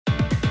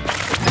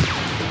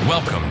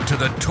Welcome to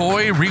the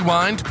Toy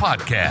Rewind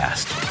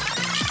Podcast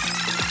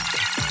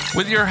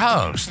with your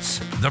hosts,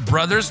 the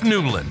Brothers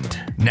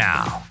Newland.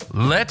 Now,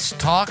 let's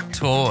talk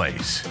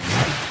toys.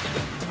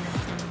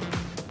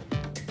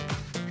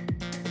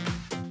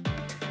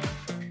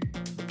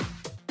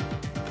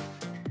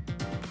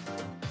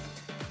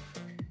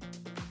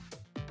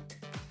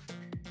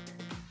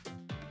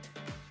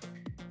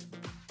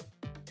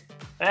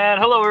 And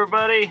hello,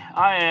 everybody.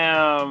 I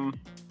am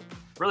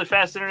really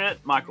fast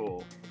internet,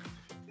 Michael.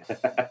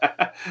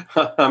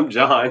 I'm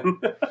John.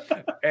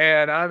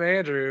 And I'm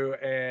Andrew.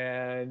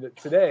 And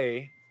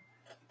today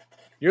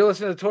you're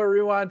listening to the Toy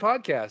Rewind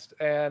Podcast.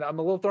 And I'm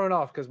a little thrown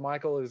off because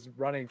Michael is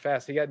running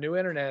fast. He got new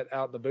internet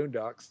out in the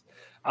boondocks.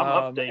 I'm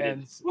updated.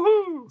 And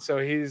Woohoo! so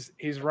he's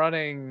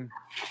running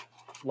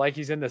like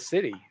he's in the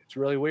city. It's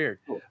really weird.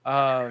 So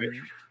I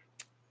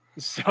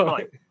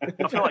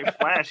feel like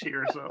Flash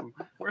here or something.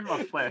 Where's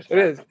my Flash? it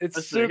is. It's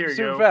Let's see,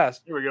 super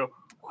fast. Here we go.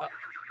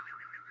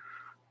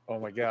 Oh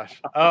my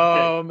gosh.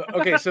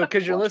 Okay, so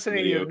because you're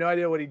listening, you have no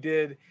idea what he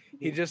did.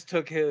 He just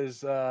took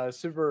his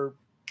superpowers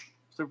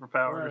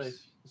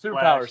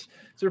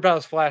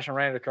flash and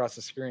ran it across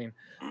the screen.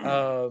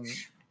 All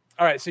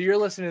right, so you're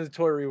listening to the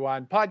Toy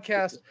Rewind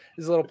Podcast.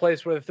 This is a little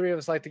place where the three of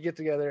us like to get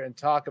together and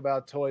talk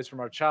about toys from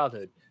our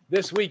childhood.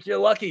 This week, you're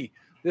lucky.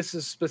 This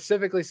is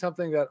specifically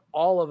something that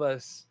all of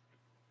us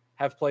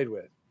have played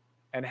with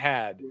and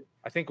had.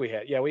 I think we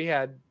had. Yeah, we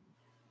had.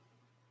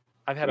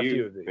 I've had a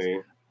few of these.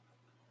 Me.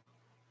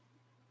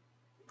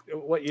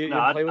 What you No,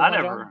 didn't play with I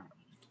one, never. John?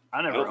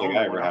 I never don't think owned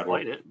I ever one. had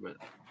one. Played it, but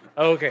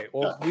Okay,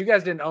 well, you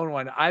guys didn't own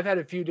one. I've had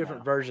a few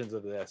different versions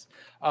of this.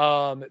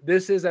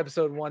 This is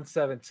episode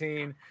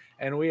 117,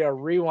 and we are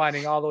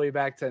rewinding all the way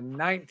back to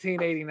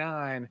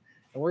 1989,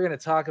 and we're going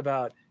to talk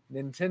about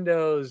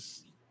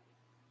Nintendo's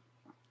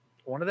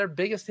one of their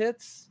biggest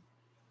hits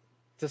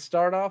to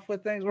start off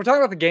with things. We're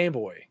talking about the Game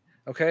Boy,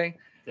 okay?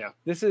 Yeah.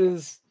 This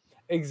is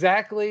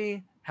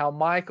exactly how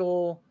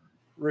Michael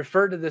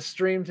referred to this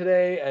stream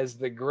today as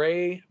the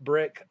gray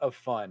brick of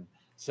fun.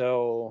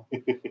 So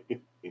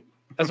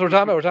that's what we're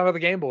talking about. We're talking about the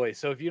Game Boy.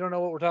 So if you don't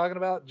know what we're talking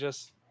about,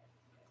 just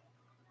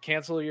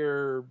cancel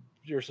your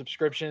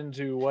subscription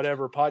to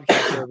whatever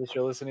podcast service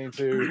you're listening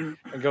to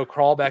and go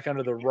crawl back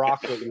under the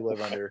rock that you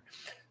live under.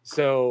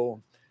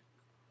 So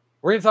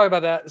we're going to talk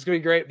about that. It's going to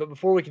be great. But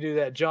before we can do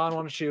that, John,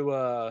 why don't you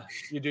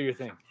do your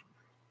thing?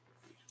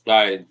 All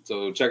right,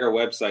 so check our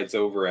websites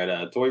over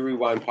at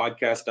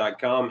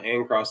toyrewindpodcast.com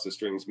and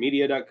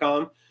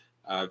crossthestringsmedia.com.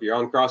 If you're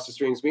on Cross the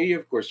Strings Media,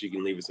 of course, you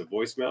can leave us a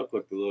voicemail.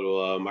 Click the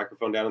little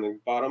microphone down on the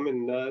bottom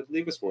and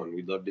leave us one.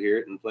 We'd love to hear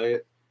it and play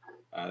it.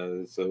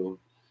 So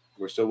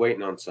we're still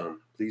waiting on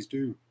some. Please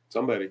do.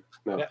 Somebody.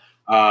 No. Yeah.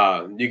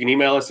 You can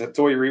email us at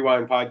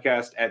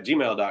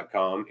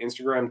toyrewindpodcast@gmail.com.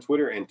 Instagram,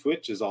 Twitter, and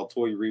Twitch is all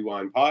Toy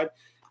Rewind Pod.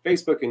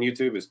 Facebook and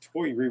YouTube is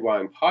Toy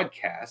Rewind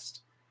Podcast.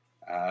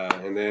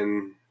 And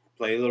then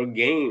play a little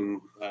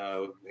game.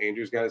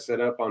 Andrew's got it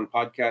set up on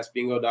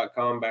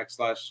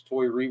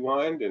podcastbingo.com/Toy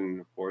Rewind. And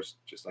of course,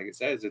 just like it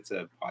says, it's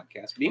a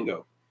podcast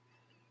bingo.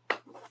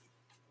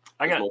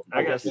 I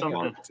got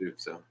something too.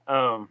 So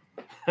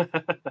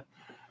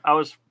I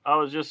was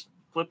just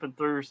flipping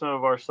through some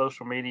of our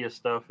social media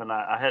stuff, and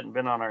I hadn't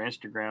been on our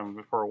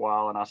Instagram for a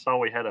while, and I saw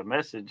we had a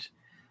message,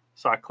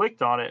 so I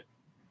clicked on it,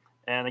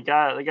 and the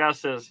guy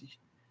says,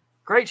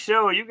 "Great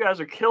show, you guys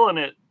are killing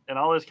it," and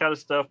all this kind of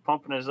stuff,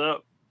 pumping us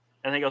up.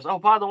 And he goes, "Oh,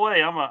 by the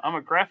way, I'm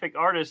a graphic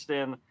artist,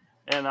 and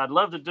I'd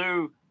love to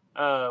do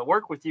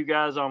work with you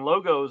guys on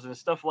logos and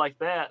stuff like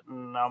that."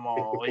 And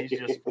he's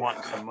just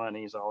wanting some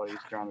money. He's all he's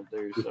trying to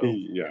do. So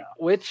yeah.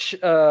 Which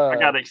I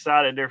got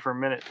excited there for a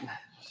minute.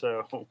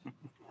 So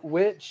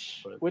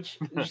which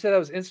you said that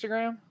was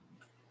Instagram?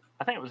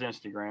 I think it was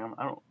Instagram.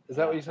 I don't. Is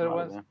that what you said it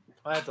was?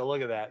 I have to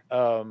look at that.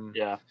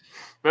 Yeah,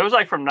 but it was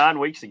like from 9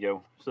 weeks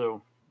ago.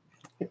 So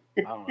I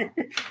don't know.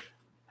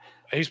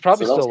 He's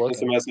probably still looking.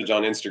 It's a message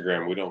on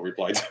Instagram. We don't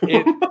reply to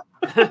it.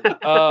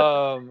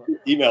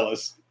 Email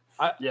us.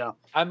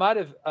 I might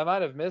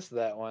have missed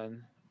that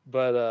one,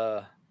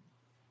 but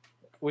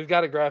we've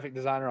got a graphic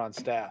designer on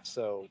staff,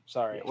 so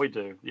sorry. Yeah, we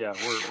do. Yeah,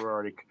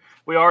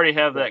 we already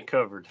have that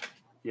covered.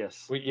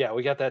 Yes.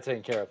 We got that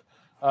taken care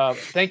of.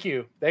 Thank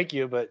you,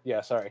 but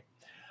yeah, sorry.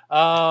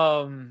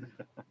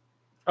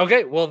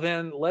 Okay, well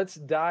then let's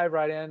dive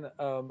right in.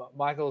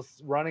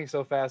 Michael's running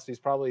so fast; he's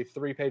probably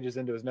 3 pages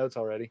into his notes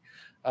already.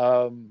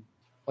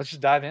 Let's just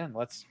dive in.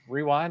 Let's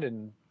rewind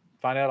and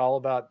find out all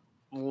about.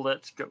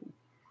 Let's go.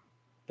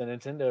 The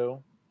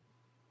Nintendo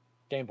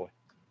Game Boy.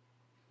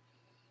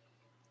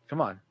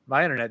 Come on,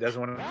 my internet doesn't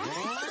want to.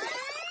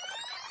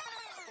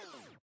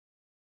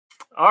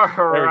 All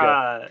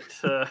right.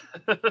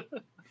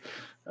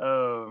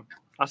 I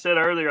said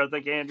earlier, I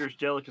think Andrew's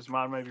jealous because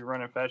mine may be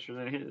running faster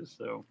than his.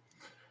 So.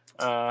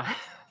 All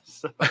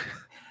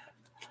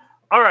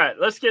right,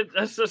 let's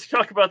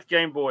talk about the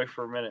Game Boy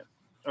for a minute,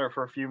 or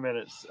for a few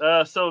minutes.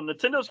 So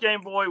Nintendo's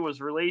Game Boy was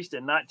released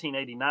in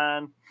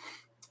 1989,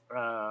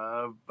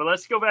 but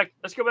let's go back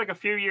a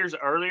few years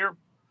earlier,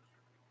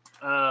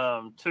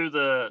 to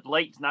the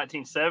late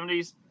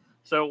 1970s.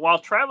 So while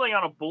traveling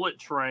on a bullet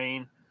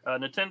train,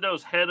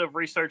 Nintendo's head of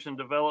research and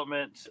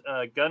development,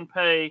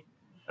 Gunpei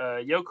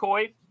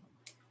Yokoi,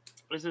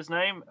 is his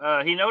name.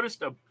 He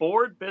noticed a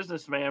bored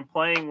businessman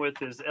playing with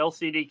his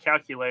LCD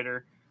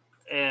calculator,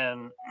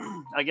 and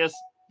I guess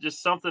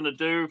just something to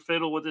do,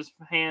 fiddle with his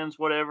hands,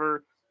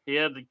 whatever. He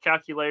had the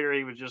calculator.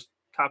 He was just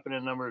typing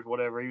in numbers,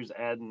 whatever. He was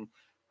adding,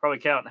 probably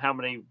counting how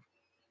many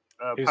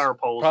power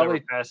poles they were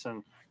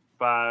passing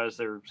by as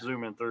they're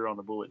zooming through on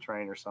the bullet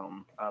train or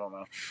something. I don't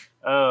know.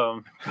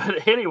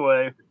 But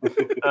anyway,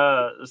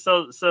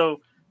 so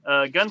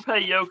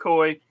Gunpei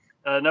Yokoi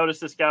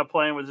noticed this guy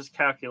playing with his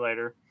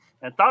calculator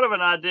and thought of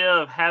an idea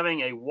of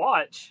having a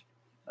watch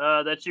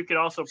that you could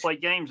also play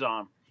games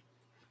on.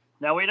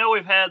 Now, we know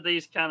we've had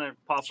these kind of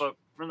pop up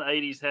from the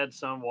 80s, had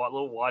some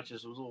little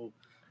watches, little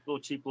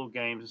cheap little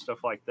games and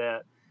stuff like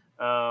that.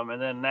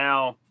 And then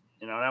now,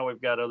 now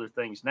we've got other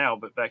things now,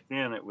 but back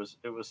then it was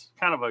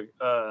kind of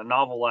a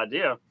novel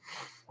idea.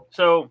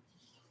 So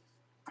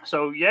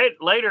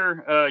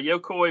later,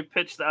 Yokoi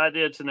pitched the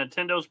idea to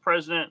Nintendo's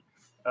president,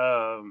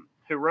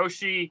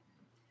 Hiroshi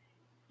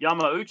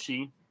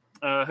Yamauchi,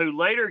 who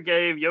later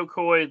gave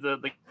Yokoi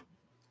the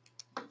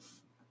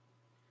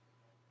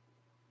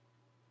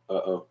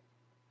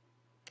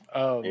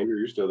Andrew,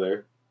 you're still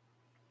there?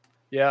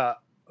 Yeah,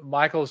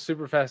 Michael's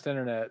super fast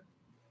internet.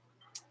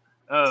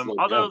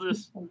 Although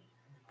this,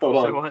 Hold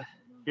on.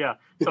 yeah.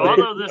 So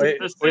although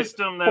this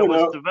system that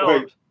was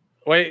developed,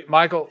 wait,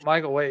 Michael,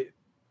 wait.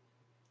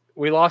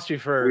 We lost you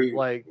for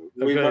like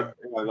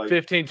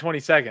 15, 20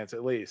 seconds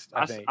at least.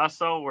 I think I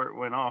saw where it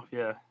went off.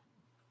 Yeah.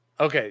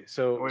 Okay,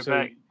 so we're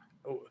back.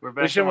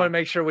 We should want to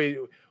make sure we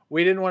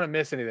didn't want to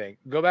miss anything.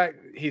 Go back.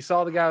 He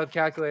saw the guy with the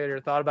calculator,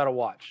 thought about a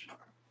watch.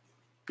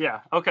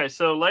 Yeah. Okay.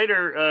 So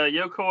later,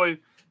 Yokoi,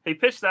 he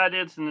pitched the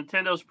idea to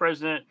Nintendo's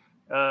president,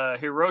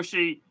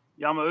 Hiroshi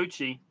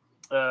Yamauchi,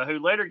 who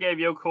later gave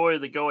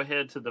Yokoi the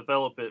go-ahead to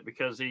develop it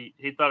because he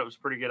thought it was a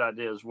pretty good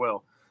idea as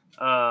well.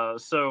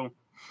 Although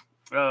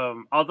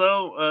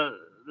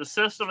the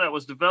system that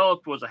was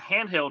developed was a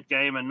handheld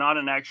game and not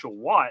an actual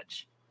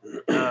watch,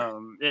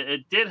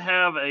 it did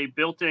have a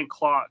built-in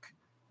clock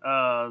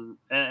and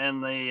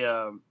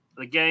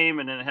the game,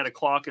 and then it had a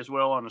clock as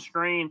well on the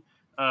screen.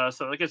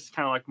 So I guess it's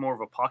kind of like more of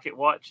a pocket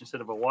watch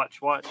instead of a watch.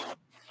 But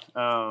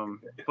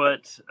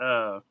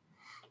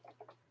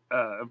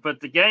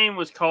the game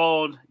was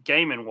called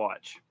Game &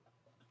 Watch.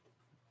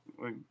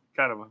 We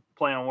kind of a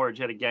play on words.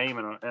 You had a game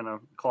and a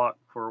clock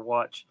for a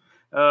watch.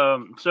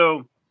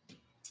 So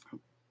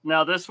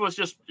now this was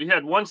just, you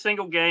had one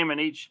single game in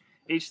each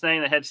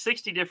thing. That had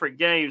 60 different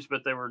games,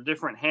 but there were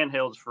different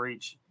handhelds for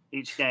each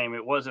game.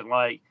 It wasn't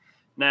like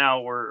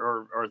now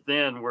or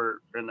then we're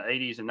in the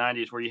 80s and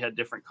 90s where you had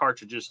different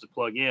cartridges to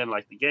plug in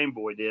like the Game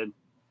Boy did.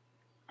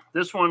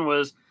 This one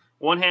was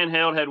one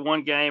handheld, had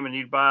one game, and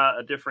you'd buy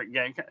a different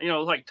game.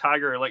 Like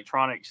Tiger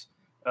Electronics.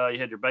 You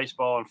had your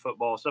baseball and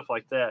football, stuff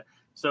like that.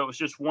 So it was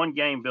just one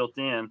game built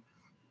in.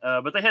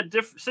 But they had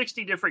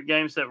 60 different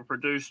games that were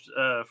produced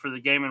for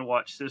the Game &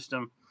 Watch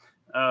system.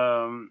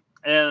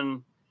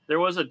 And there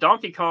was a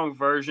Donkey Kong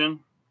version.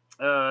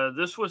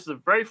 This was the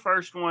very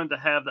first one to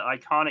have the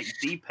iconic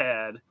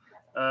D-pad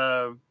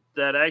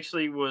that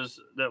actually was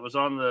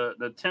on the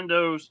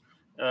Nintendos,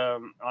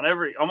 on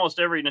almost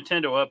every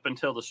Nintendo up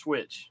until the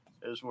Switch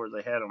is where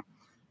they had them.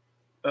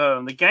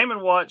 The Game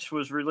 & Watch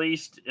was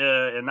released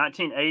in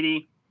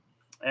 1980,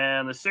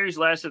 and the series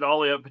lasted all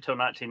the way up until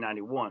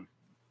 1991.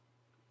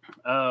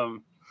 I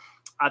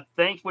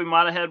think we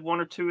might have had one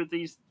or two of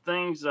these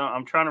things.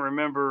 I'm trying to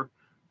remember.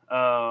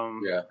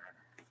 Yeah.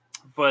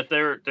 But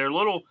they're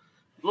little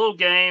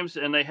games,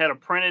 and they had a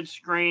printed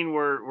screen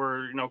where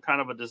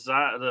kind of a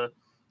design. The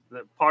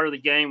part of the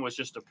game was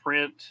just a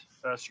print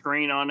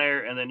screen on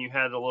there, and then you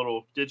had a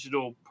little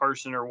digital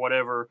person or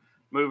whatever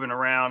moving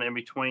around in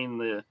between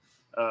the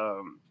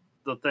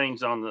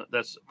things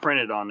that's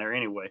printed on there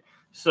anyway.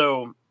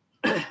 So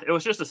it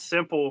was just a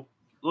simple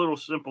little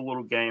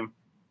game.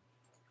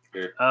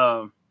 Here.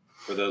 For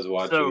those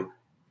watching. So,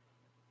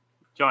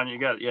 John,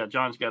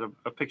 John's got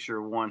a picture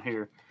of one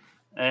here.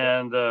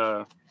 And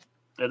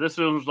this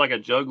was like a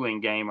juggling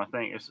game, I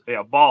think. It's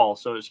a ball.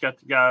 So it's got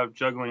the guy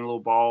juggling little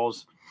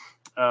balls.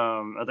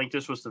 I think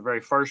this was the very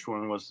first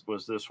one was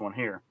this one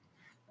here.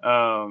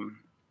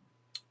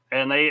 And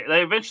they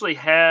eventually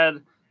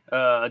had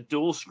a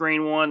dual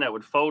screen one that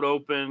would fold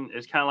open.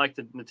 It's kind of like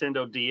the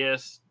Nintendo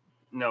DS,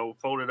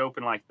 folded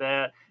open like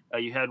that.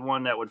 You had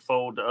one that would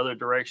fold the other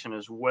direction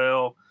as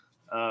well.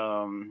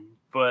 And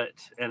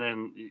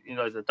then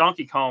the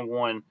Donkey Kong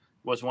one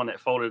was one that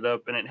folded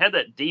up, and it had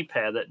that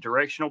D-pad, that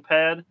directional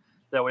pad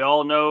that we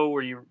all know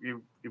where you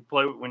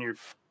play when you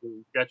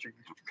got your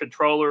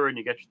controller and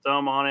you got your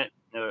thumb on it,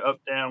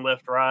 up, down,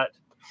 left, right,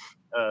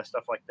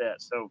 stuff like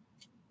that. So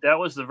that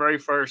was the very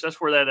first.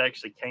 That's where that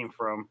actually came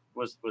from.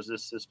 Was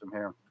this system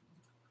here?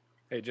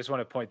 Hey, just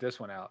want to point this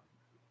one out.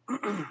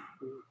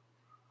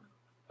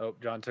 Oh,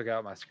 John took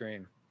out my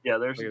screen. Yeah,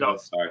 there's Sorry.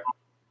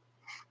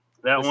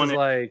 That this one is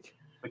like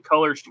the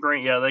colored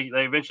screen. Yeah,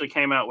 they eventually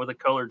came out with a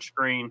colored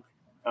screen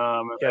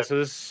Yeah, so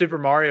this is Super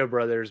Mario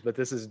Brothers, but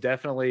this is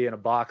definitely in a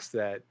box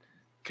that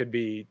could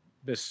be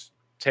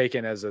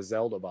mistaken as a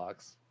Zelda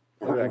box.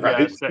 Look at that Yeah,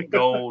 guy. it's that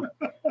gold.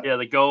 Yeah,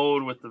 the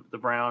gold with the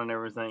brown and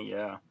everything.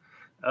 Yeah.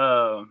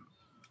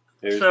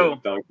 There's So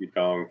the Donkey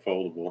Kong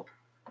foldable.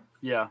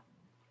 yeah.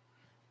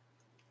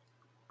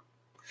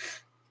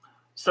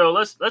 So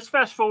let's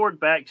fast forward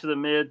back to the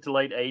mid to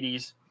late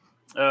 '80s,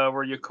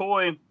 where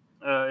Yokoi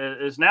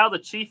is now the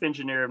chief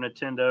engineer of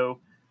Nintendo,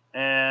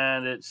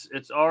 and it's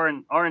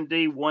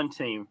R&D one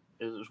team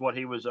is what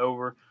he was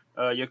over.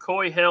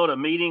 Yokoi held a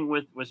meeting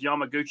with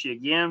Yamaguchi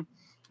again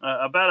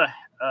about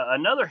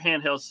another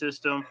handheld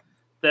system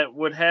that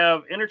would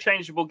have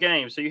interchangeable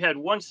games. So you had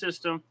one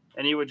system,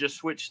 and he would just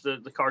switch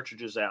the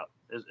cartridges out,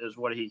 is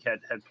what he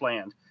had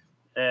planned,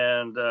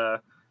 and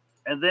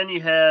then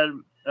you had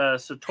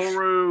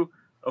Satoru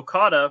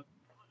Okada,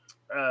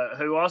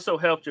 who also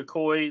helped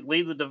Yokoi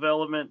lead the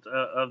development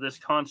of this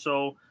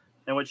console,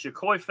 in which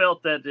Yokoi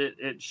felt that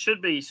it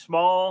should be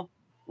small,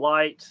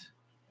 light,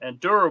 and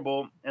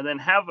durable, and then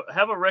have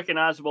a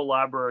recognizable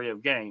library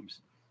of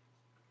games.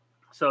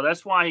 So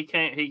that's why he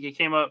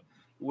came up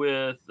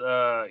with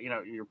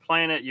you're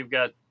playing it. You've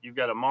got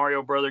a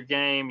Mario Brother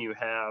game. You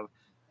have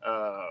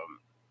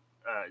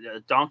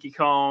Donkey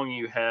Kong.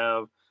 You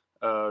have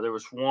there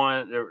was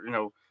one there,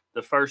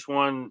 the first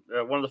one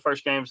of the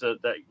first games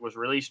that was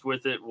released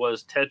with it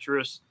was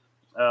Tetris.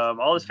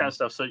 All this kind of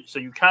stuff. So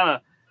you kind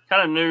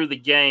of knew the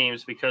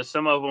games because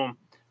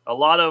a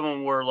lot of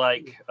them were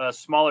like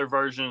smaller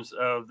versions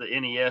of the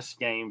NES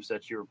games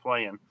that you were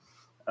playing.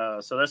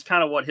 So that's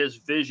kind of what his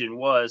vision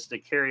was, to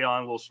carry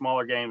on little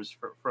smaller games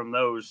from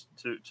those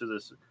to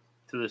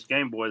this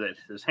Game Boy, that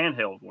this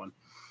handheld one.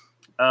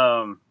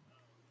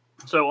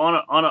 So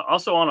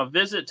also on a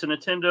visit to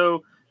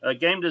Nintendo,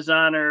 game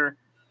designer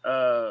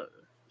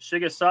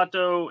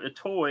Shigesato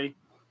Itoi,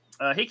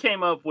 he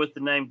came up with the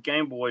name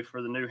Game Boy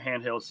for the new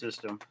handheld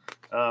system.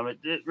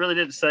 It really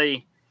didn't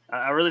say.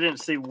 I really didn't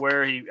see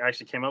where he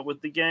actually came up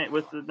with the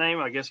name.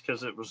 I guess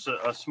because it was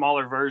a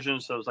smaller version,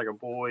 so it was like a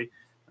boy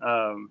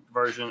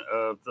version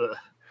of the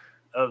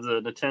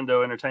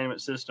Nintendo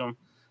Entertainment System.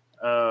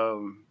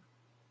 But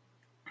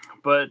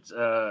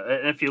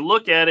if you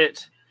look at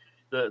it,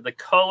 the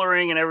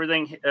coloring and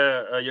everything,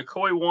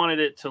 Yokoi wanted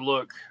it to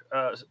look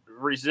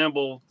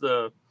resemble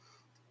the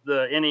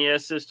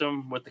NES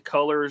system with the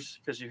colors,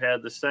 because you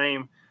had the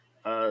same.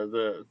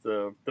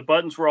 The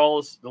buttons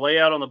were the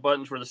layout on the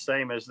buttons were the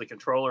same as the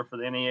controller for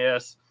the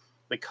NES.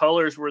 The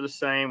colors were the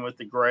same with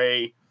the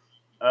gray.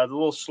 The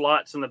little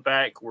slots in the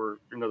back were,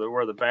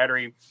 where the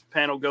battery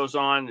panel goes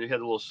on. You had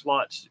the little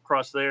slots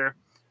across there.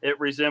 It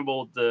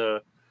resembled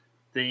the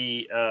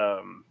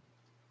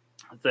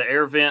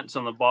air vents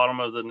on the bottom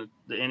of the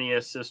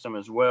NES system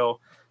as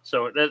well.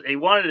 So he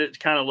wanted it to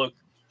kind of look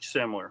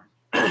similar,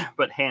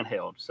 but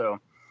handheld. So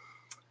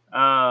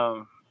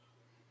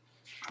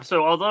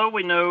although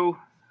we know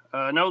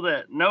now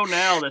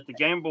that the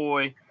Game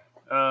Boy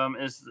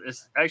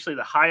is actually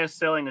the highest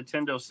selling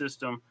Nintendo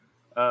system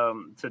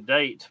to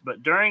date,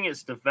 but during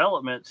its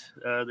development,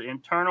 the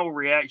internal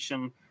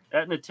reaction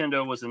at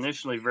Nintendo was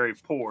initially very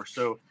poor.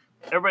 So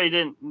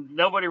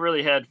nobody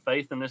really had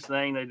faith in this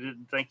thing. They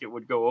didn't think it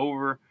would go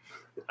over.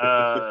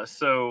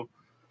 So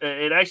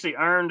it actually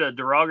earned a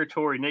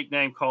derogatory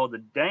nickname called the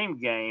Dame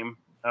Game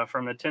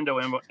from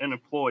Nintendo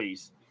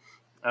employees,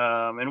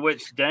 in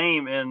which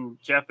Dame in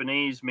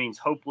Japanese means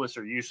hopeless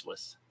or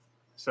useless.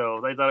 So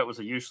they thought it was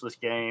a useless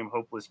game,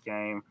 hopeless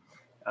game.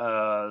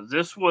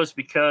 This was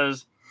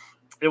because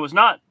it was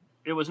not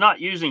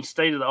using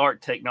state of the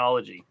art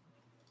technology.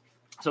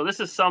 So this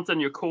is something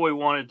Yokoi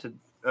wanted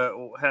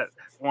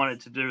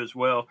to do as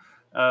well.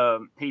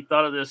 He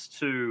thought of this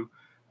to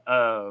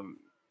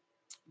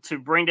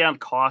bring down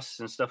costs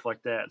and stuff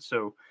like that.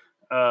 So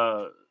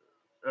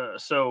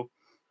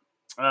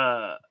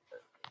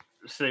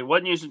it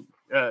wasn't using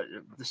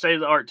the state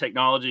of the art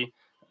technology.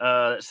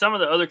 Some of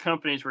the other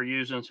companies were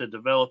using to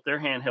develop their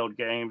handheld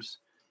games,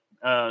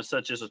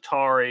 such as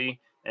Atari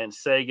and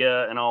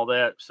Sega and all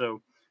that. So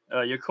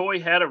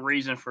Yokoi had a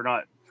reason for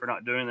not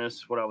doing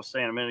this. What I was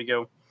saying a minute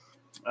ago.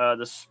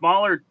 The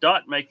smaller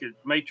dot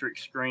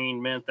matrix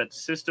screen meant that the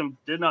system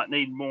did not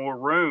need more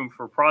room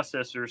for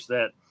processors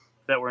that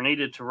were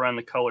needed to run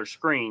the color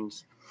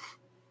screens.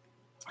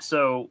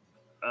 So,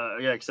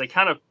 because they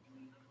kind of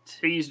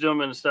teased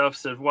them and stuff,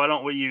 said, "Why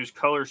don't we use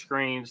color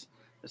screens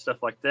and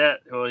stuff like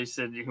that?" Well, he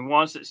said he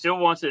still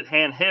wants it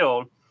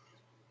handheld,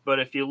 but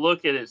if you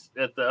look at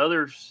the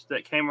others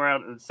that came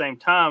around at the same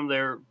time,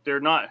 they're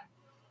not.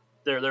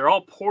 They're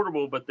all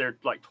portable, but they're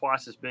like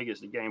twice as big as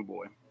the Game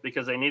Boy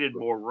because they needed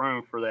more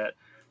room for that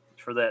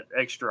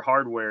extra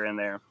hardware in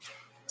there.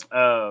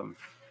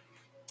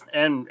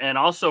 And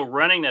also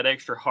running that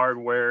extra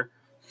hardware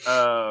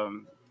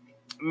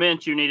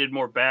meant you needed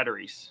more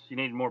batteries. You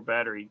needed more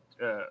battery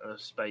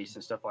space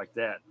and stuff like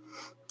that.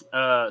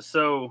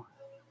 So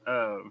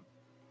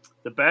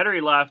the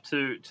battery life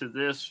to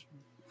this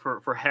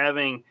for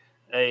having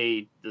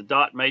the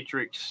dot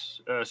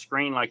matrix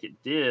screen like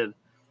it did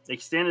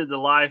extended the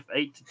life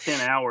 8 to 10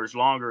 hours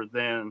longer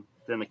than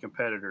than the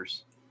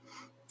competitors.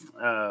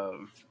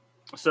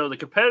 So the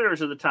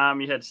competitors at the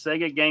time, you had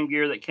Sega Game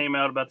Gear that came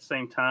out about the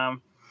same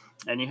time,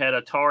 and you had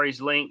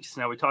Atari's Lynx.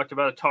 Now we talked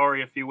about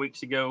Atari a few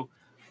weeks ago.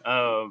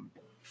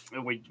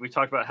 We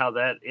talked about how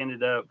that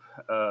ended up.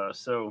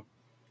 So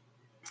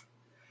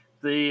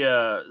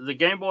the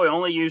Game Boy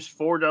only used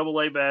 4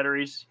 AA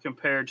batteries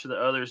compared to the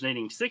others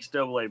needing 6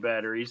 AA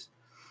batteries,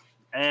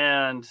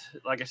 and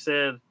like I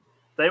said,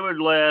 they would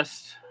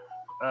last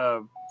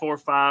 4,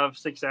 5,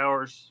 6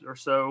 hours or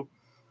so.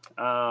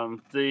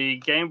 The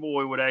Game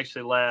Boy would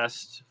actually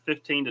last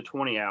 15 to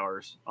 20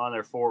 hours on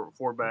their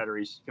four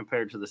batteries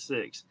compared to the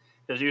 6,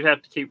 because you'd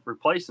have to keep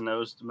replacing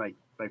those to make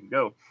it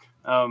go.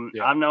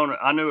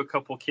 I knew a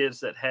couple kids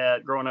that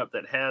had growing up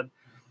that had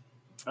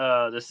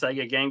the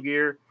Sega Game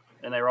Gear,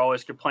 and they were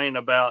always complaining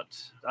about,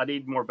 I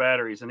need more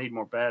batteries.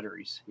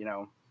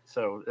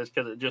 So it's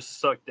because it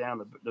just sucked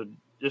down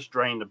just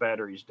drained the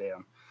batteries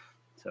down.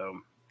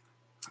 So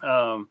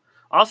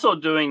also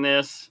doing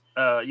this,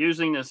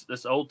 using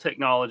this old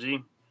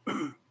technology,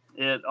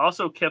 it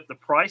also kept the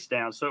price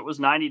down. So it was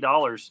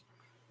 $90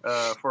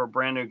 for a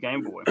brand new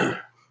Game Boy,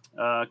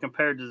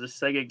 compared to the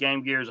Sega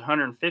Game Gear's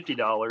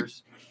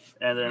 $150,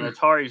 and then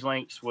Atari's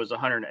Lynx was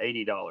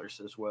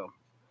 $180 as well.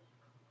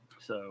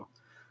 So,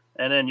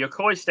 and then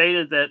Yokoi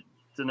stated that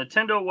the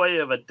Nintendo way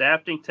of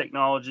adapting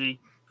technology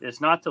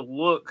is not to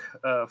look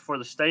for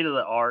the state of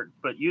the art,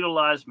 but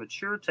utilize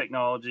mature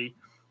technology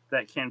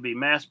that can be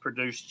mass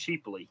produced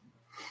cheaply.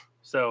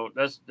 So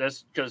that's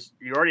because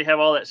you already have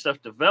all that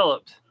stuff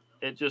developed.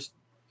 And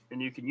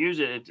you can use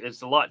it.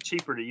 It's a lot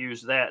cheaper to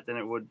use that than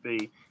it would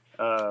be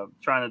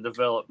trying to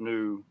develop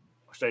new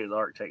state of the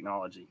art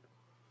technology.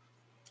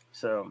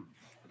 So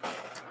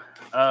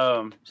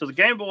the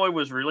Game Boy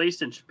was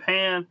released in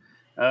Japan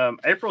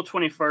April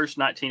 21st,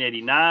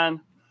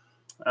 1989.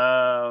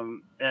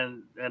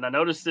 And I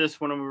noticed this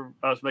when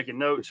I was making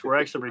notes. We're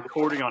actually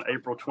recording on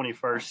April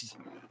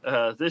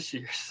 21st this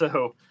year.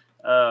 So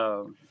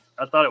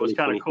I thought it was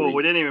kind of cool.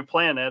 We didn't even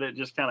plan that. It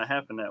just kind of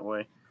happened that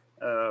way.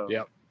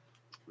 Yep.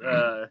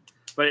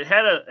 But it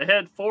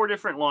had 4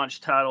 different launch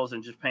titles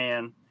in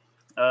Japan.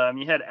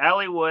 You had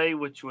Alleyway,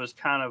 which was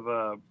kind of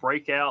a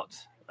Breakout,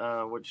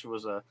 which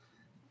was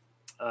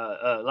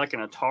like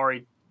an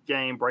Atari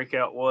game.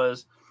 Breakout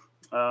was.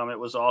 It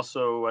was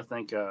also, I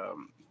think,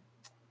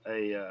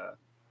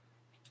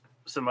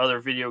 some other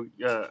video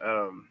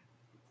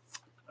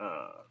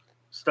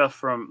stuff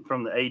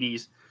from the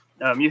 80s.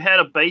 You had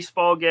a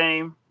baseball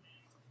game.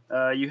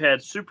 You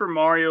had Super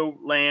Mario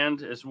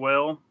Land as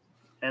well,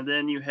 and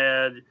then you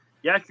had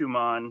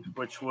Yakuman,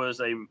 which was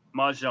a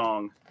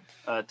mahjong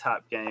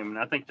type game, and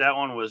I think that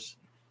one was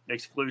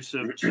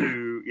exclusive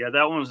to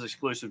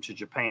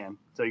Japan.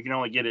 So you can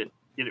only get it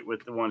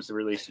with the ones that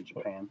released in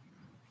Japan.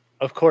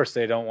 Of course,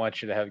 they don't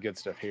want you to have good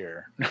stuff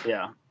here.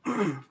 Yeah.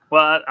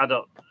 Well, I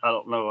don't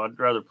know. I'd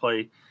rather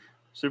play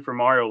Super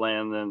Mario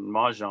Land than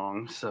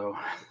mahjong. So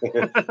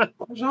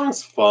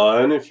mahjong's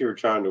fun if you're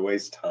trying to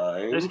waste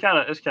time. It's kind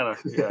of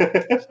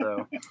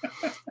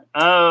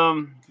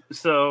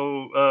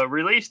So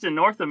released in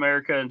North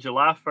America on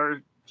July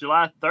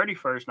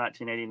 31st,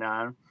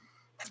 1989.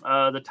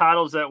 The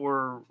titles that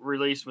were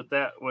released with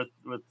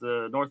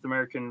the North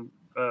American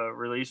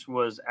release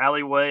was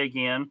Alleyway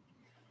again,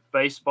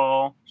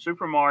 Baseball,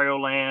 Super Mario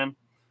Land.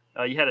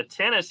 You had a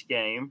tennis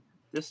game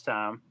this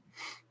time,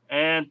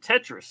 and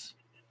Tetris.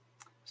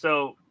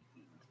 So,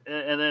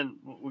 and then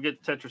we'll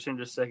get to Tetris in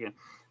just a second.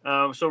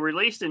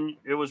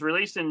 It was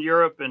released in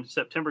Europe in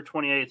September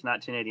 28th,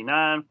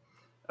 1989.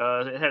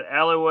 It had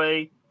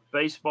Alleyway,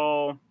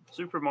 Baseball,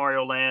 Super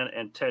Mario Land,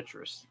 and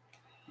Tetris.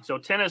 So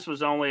tennis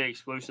was only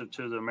exclusive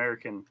to the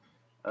American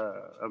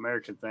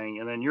thing,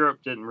 and then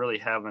Europe didn't really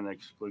have an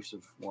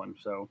exclusive one.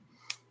 So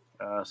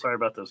sorry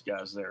about those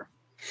guys there.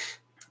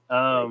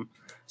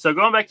 So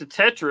going back to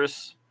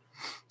Tetris,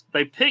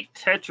 they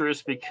picked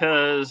Tetris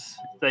because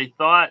they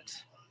thought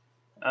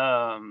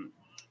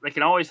they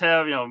can always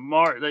have,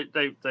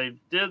 they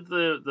did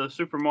the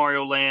Super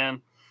Mario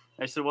Land.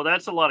 They said, well,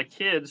 that's a lot of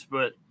kids,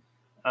 but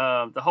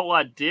the whole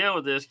idea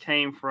of this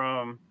came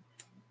from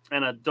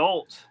an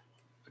adult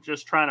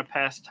just trying to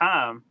pass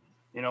time.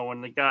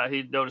 When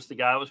he noticed the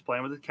guy was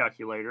playing with a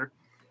calculator,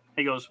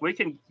 he goes, we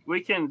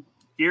can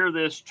gear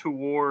this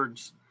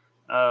towards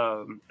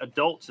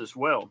adults as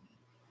well.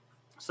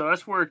 So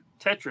that's where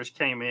Tetris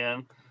came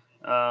in.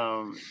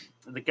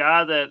 The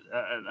guy that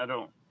I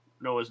don't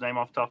know his name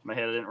off the top of my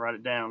head, I didn't write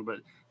it down, but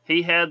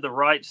he had the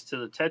rights to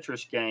the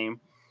Tetris game,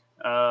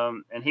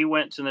 and he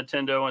went to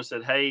Nintendo and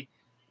said, "Hey,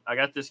 I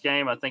got this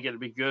game. I think it'd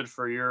be good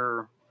for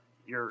your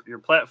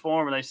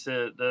platform." And they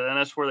said, and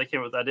that's where they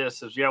came up with the idea.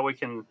 Says, "Yeah, we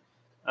can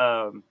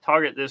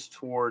target this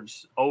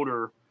towards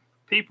older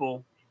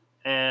people."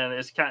 And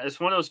it's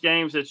one of those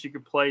games that you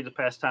could play to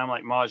pass time,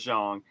 like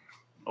mahjong,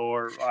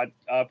 or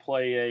I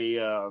play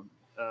a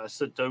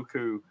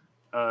Sudoku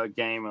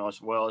game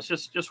as well. It's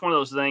just one of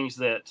those things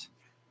that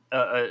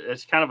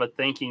it's kind of a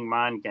thinking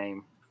mind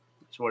game.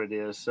 That's what it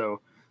is.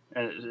 So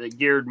it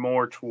geared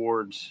more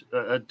towards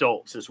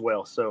adults as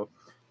well. So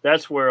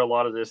that's where a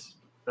lot of this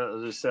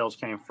the sales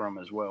came from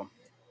as well.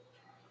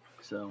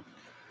 So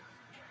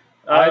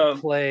I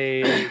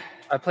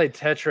played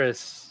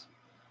Tetris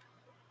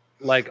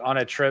like on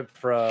a trip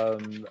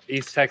from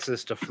East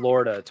Texas to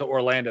Florida to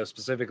Orlando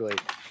specifically,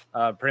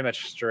 pretty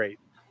much straight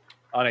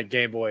on a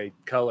Game Boy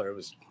Color. It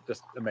was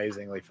just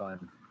amazingly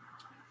fun.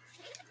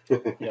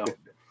 Yeah.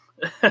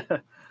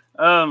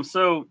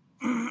 So,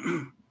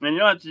 and you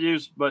don't have to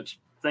use much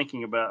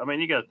thinking about. I mean,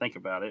 you got to think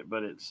about it,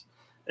 but it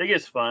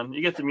gets fun.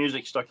 You get the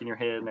music stuck in your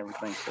head and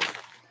everything. So.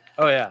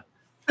 Oh yeah.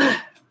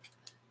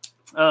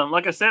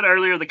 Like I said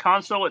earlier, the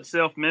console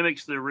itself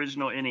mimics the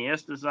original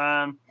NES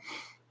design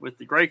with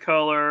the gray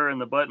color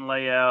and the button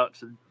layout.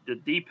 The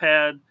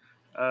D-pad,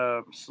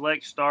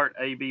 select, start,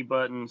 A/B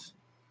buttons.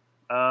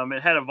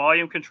 It had a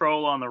volume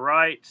control on the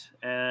right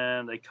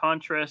and a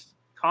contrast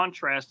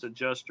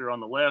adjuster on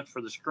the left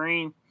for the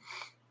screen.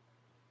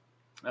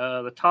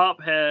 The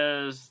top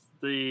has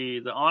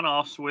the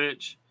on-off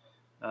switch,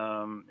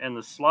 and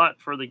the slot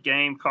for the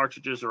game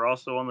cartridges are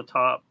also on the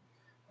top.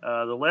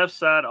 The left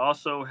side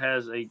also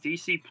has a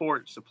DC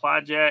port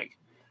supply jack,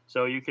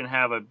 so you can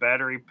have a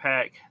battery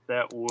pack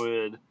that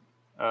would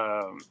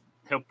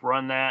help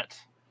run that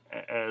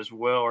as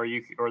well, or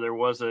there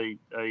was a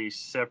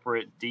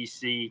separate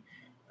DC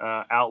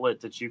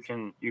outlet that you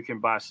can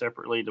buy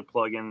separately to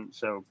plug in,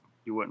 so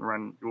you wouldn't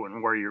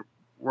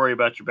worry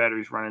about your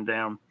batteries running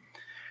down.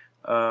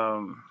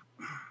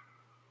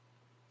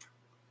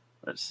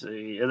 Let's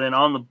see, and then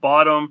on the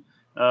bottom,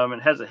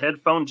 it has a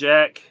headphone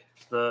jack.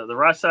 The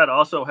right side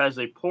also has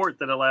a port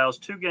that allows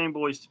 2 Game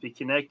Boys to be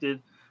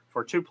connected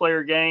for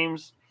 2-player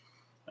games.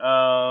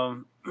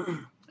 And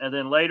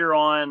then later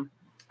on,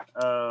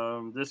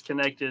 this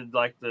connected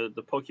like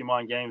the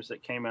Pokemon games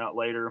that came out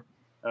later.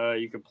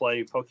 You could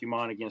play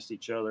Pokemon against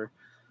each other.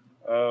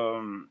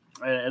 And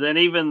then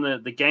even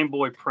the Game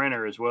Boy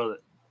printer as well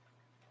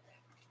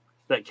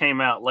that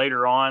came out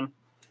later on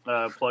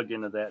plugged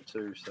into that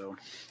too. So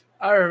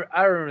I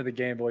remember the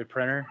Game Boy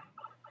printer.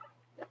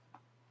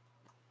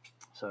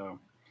 So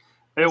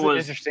it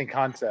was an interesting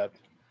concept.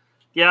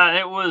 Yeah,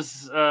 it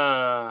was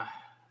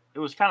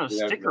kind of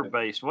sticker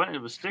based, wasn't it?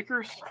 It was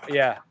stickers.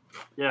 Yeah.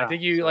 I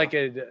think you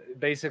could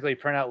basically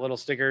print out little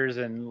stickers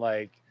and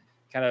like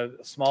kind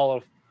of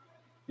small.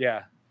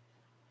 Yeah.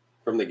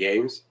 From the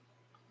games.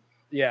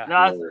 Yeah.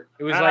 No,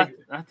 it was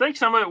I think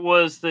some of it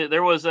was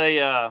there was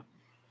a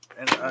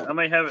and I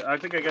may have it. I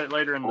think I got it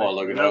later in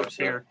the notes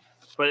here.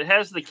 But it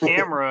has the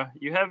camera.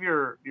 You have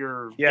your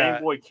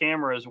Game Boy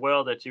camera as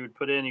well that you would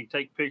put in. You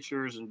take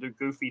pictures and do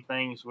goofy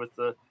things with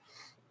the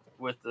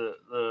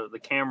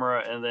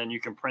camera, and then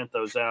you can print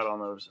those out on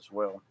those as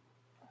well.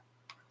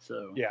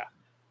 So yeah.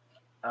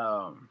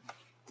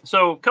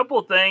 So a couple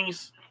of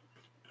things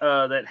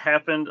that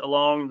happened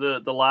along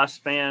the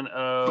lifespan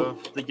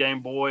of the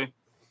Game Boy.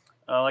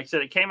 Like I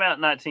said, it came out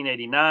in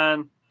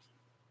 1989,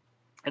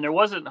 and there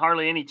wasn't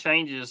hardly any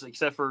changes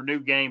except for new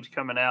games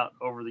coming out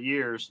over the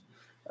years.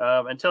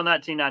 Until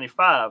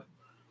 1995.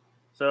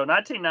 So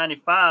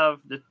 1995,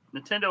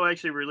 Nintendo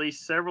actually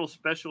released several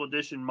special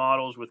edition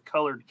models with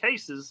colored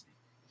cases.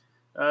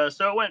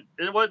 So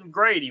it wasn't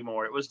gray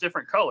anymore. It was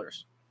different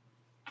colors.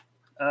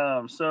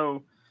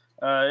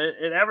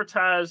 It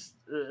advertised.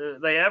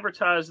 They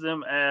advertised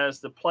them as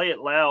the "Play It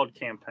Loud"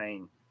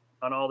 campaign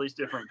on all these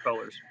different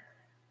colors.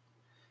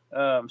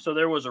 So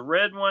there was a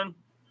red one,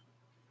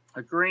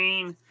 a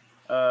green,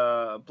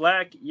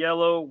 black,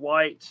 yellow,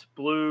 white,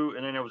 blue,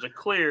 and then there was a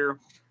clear.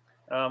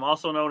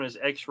 Also known as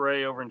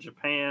X-ray over in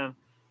Japan.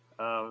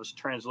 It's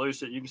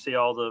translucent. You can see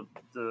all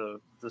the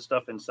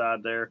stuff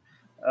inside there.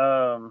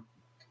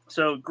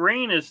 So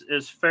green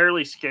is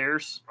fairly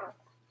scarce,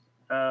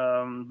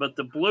 but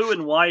the blue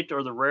and white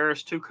are the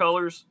rarest 2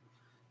 colors.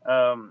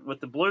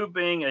 With the blue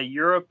being a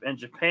Europe and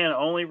Japan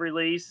only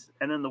release,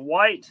 and then the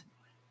white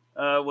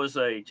was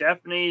a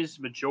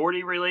Japanese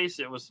majority release.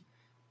 It was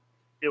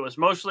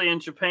mostly in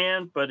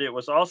Japan, but it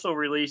was also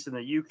released in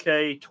the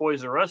UK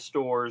Toys R Us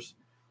stores.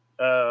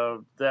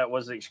 That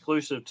was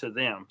exclusive to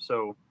them.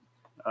 So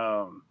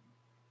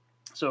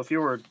if you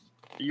were a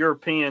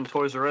European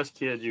Toys R Us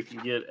kid, you can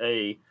get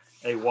a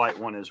white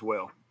one as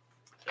well.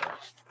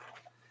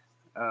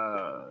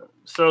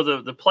 So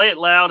the Play It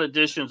Loud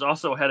editions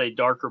also had a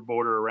darker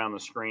border around the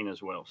screen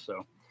as well.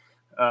 So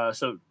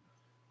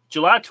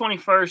July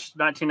 21st,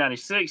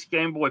 1996,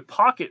 Game Boy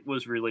Pocket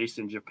was released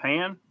in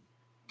Japan,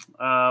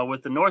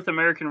 with the North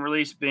American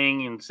release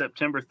being in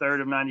September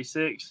 3rd of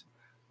 96.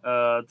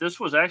 This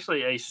was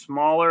actually a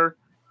smaller,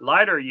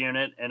 lighter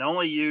unit and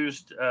only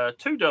used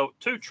two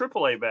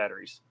AAA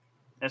batteries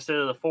instead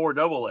of the 4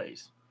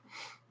 AA's.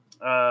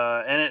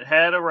 And it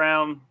had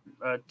around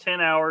 10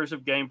 hours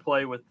of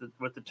gameplay with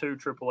the 2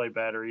 AAA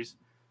batteries.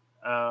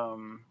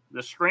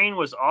 The screen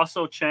was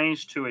also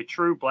changed to a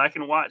true black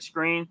and white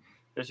screen,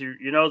 because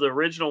the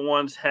original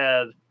ones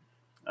had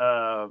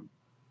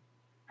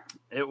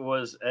it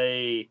was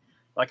a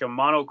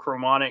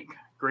monochromatic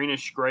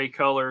greenish gray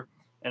color.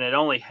 And it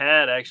only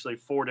had actually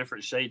 4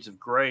 different shades of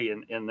gray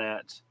in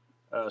that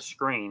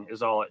screen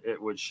is all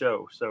it would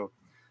show. So,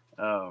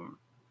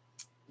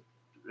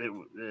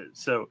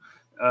 so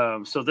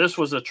So this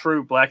was a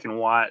true black and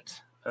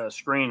white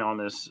screen on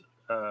this,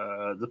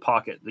 the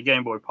Pocket, the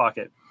Game Boy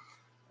Pocket.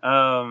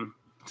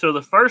 So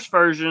the first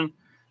version,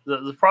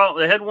 the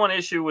problem, they had one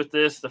issue with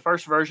this. The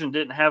first version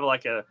didn't have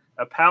like a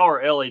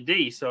power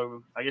LED,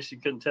 so I guess you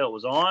couldn't tell it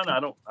was on. I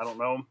don't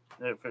know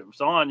if it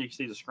was on. You can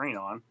see the screen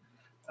on.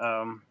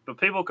 But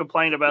people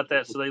complained about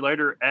that, so they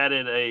later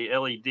added a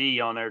LED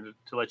on there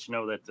to let you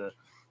know that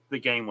the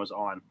game was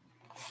on.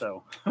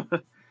 So,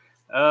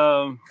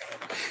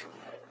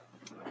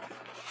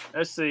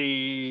 let's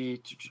see.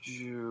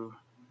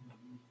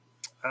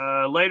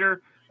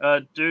 Later,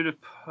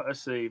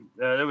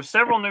 there were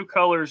several new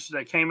colors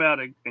that came out,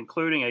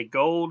 including a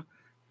gold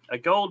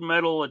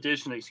medal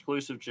edition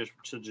exclusive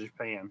to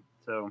Japan.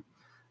 So,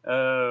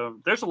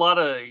 there's a lot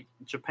of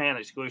Japan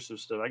exclusive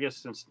stuff. I guess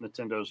since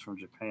Nintendo's from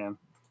Japan,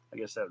 I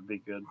guess that would be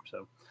good.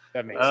 So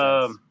That makes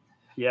sense.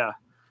 yeah.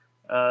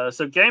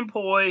 So Game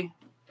Boy.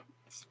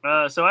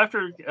 So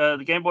after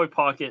the Game Boy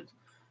Pocket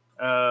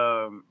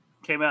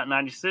came out in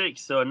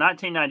 '96, so in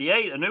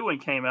 1998, a new one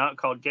came out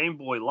called Game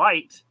Boy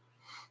Light.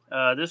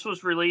 This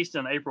was released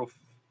on April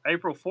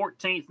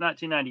 14th,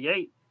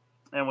 1998,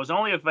 and was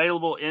only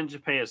available in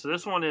Japan. So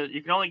this one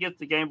you can only get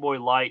the Game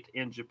Boy Light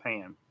in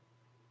Japan.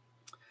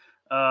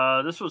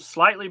 This was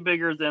slightly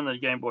bigger than the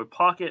Game Boy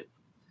Pocket,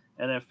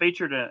 and it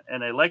featured an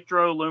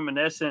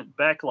electroluminescent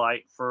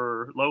backlight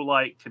for low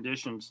light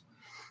conditions.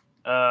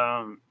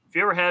 If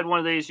you ever had one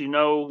of these, you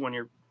know when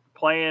you're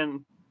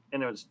playing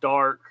and it's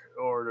dark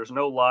or there's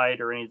no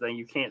light or anything,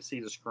 you can't see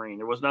the screen.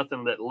 There was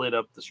nothing that lit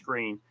up the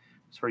screen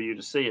for you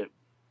to see it.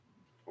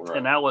 Right.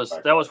 And that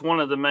was one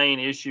of the main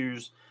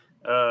issues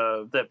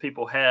that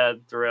people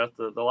had throughout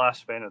the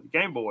lifespan of the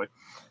Game Boy.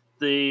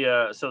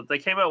 So they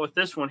came out with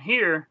this one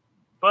here,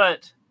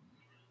 but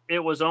it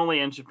was only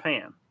in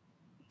Japan,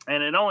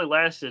 and it only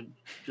lasted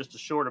just a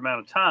short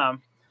amount of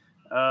time.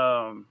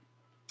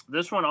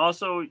 This one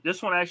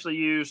actually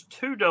used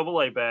 2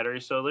 AA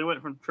batteries, so they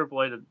went from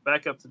AAA to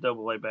back up to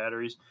AA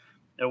batteries,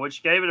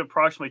 which gave it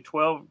approximately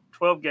 12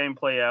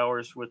 gameplay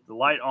hours with the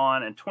light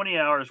on and 20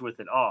 hours with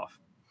it off.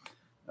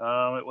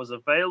 It was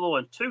available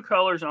in 2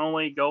 colors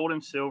only, gold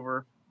and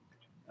silver,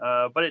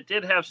 but it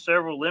did have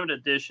several limited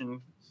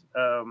editions,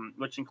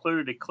 which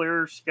included a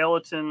clear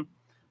skeleton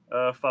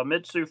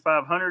Famitsu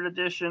 500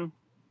 edition.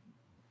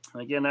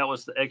 Again, that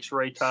was the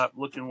X-ray type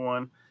looking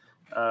one.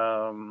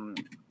 And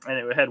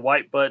it had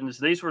white buttons.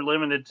 These were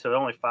limited to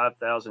only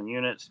 5,000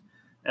 units.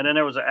 And then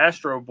there was an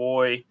Astro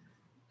Boy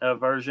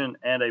version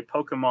and a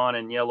Pokemon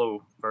in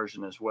yellow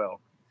version as well.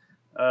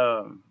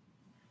 Now,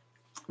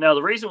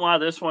 the reason why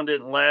this one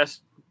didn't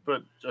last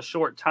but a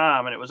short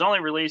time, and it was only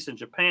released in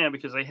Japan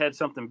because they had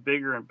something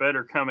bigger and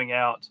better coming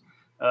out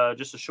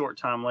just a short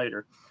time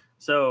later.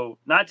 So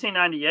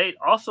 1998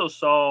 also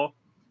saw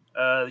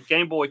the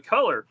Game Boy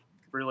Color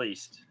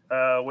released,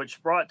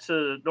 which brought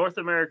to North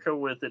America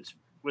with the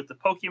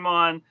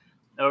Pokemon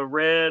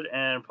Red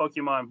and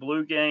Pokemon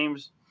Blue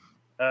games.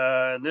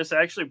 This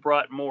actually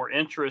brought more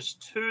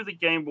interest to the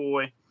Game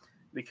Boy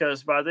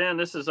because by then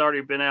this has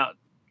already been out.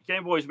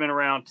 Game Boy's been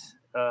around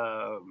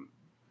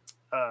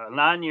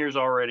 9 years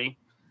already,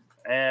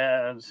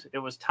 and it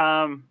was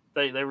time.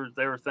 They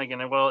were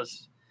thinking, well,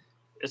 it's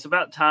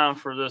about time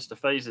for this to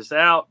phase this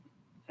out,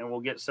 and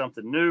we'll get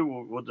something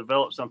new. We'll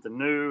develop something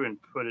new and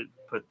put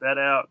that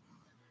out.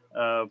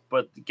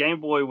 But the Game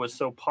Boy was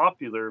so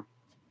popular,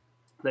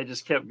 they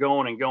just kept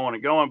going and going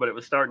and going. But it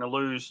was starting to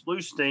lose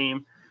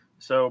steam.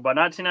 So by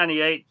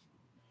 1998,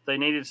 they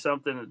needed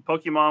something.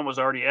 Pokemon was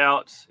already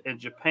out in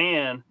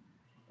Japan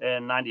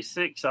in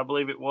 '96, I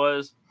believe it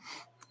was.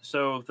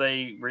 So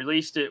they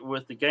released it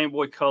with the Game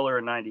Boy Color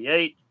in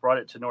 '98, brought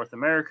it to North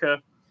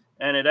America,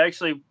 and it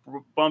actually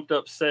bumped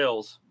up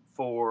sales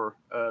for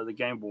the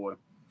Game Boy.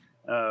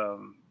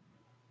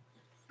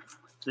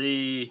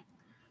 The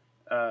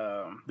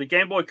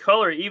Game Boy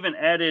Color even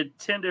added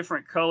 10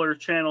 different color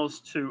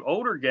channels to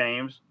older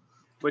games,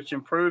 which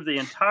improved the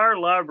entire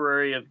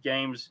library of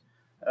games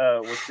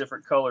with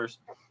different colors.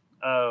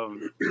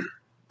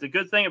 The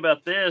good thing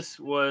about this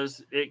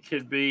was it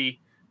could be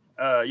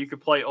you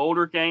could play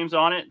older games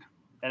on it,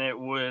 and it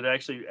would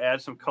actually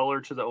add some color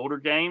to the older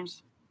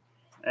games,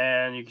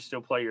 and you could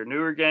still play your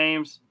newer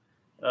games.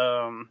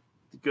 The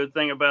good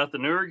thing about the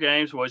newer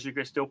games was you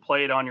could still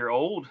play it on your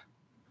old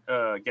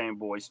Game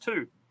Boys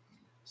too.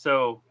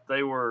 So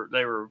they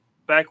were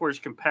backwards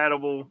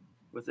compatible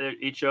with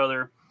each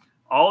other.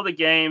 All the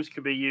games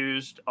could be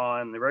used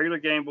on the regular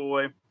Game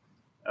Boy,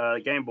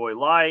 Game Boy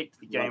Light,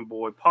 the Game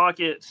Boy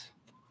Pocket,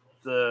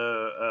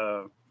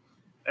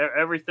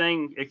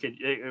 everything.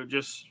 It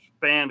just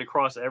spanned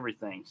across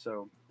everything.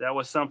 So that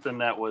was something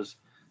that was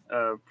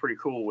pretty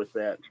cool with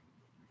that.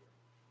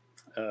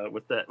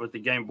 With the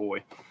Game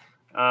Boy.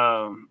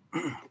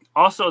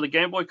 Also, the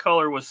Game Boy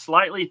Color was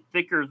slightly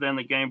thicker than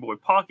the Game Boy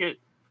Pocket,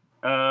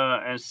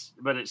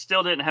 but it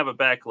still didn't have a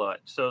backlight.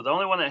 So the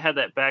only one that had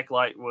that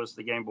backlight was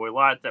the Game Boy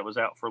Light that was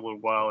out for a little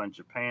while in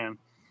Japan.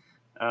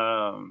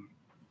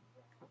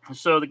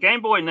 So the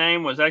Game Boy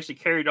name was actually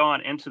carried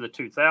on into the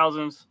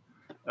 2000s.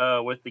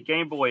 with the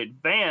Game Boy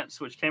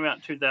Advance, which came out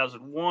in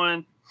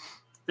 2001.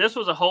 This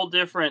was a whole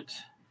different.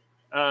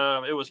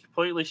 It was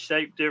completely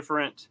shaped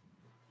different,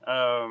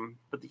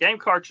 but the game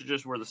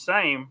cartridges were the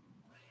same.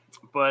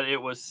 But it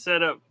was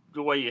set up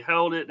the way you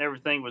held it, and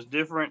everything was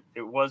different.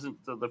 It wasn't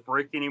the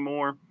brick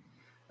anymore.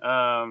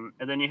 And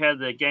then you had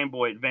the Game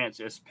Boy Advance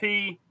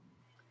SP,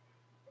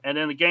 and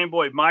then the Game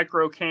Boy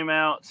Micro came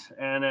out,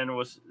 and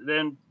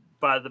then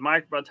by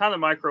the time the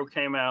Micro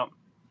came out,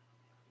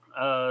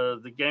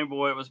 the Game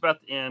Boy, it was about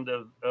the end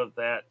of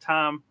that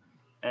time,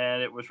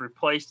 and it was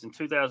replaced in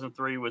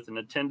 2003 with the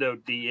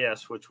Nintendo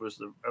DS, which was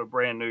a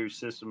brand new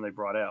system they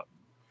brought out.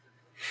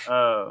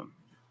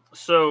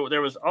 So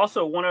there was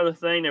also one other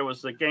thing. There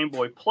was the Game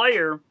Boy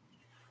Player,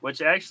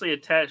 which actually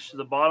attached to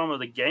the bottom of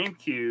the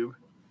GameCube.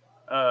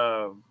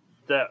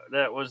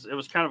 It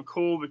was kind of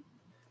cool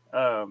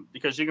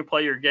because you could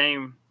play your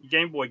Game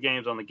Boy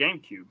games on the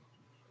GameCube.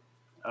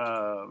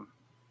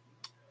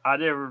 I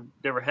never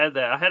had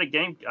that. I have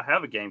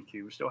a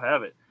GameCube, still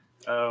have it,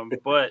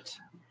 but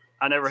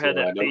I never had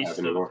that piece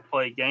to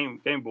play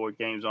Game Boy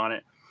games on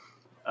it.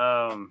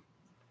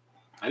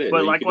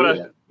 But like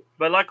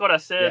what I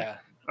said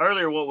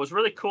earlier, what was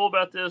really cool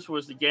about this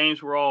was the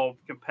games were all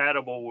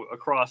compatible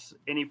across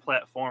any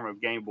platform of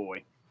Game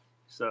Boy.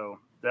 So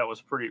that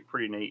was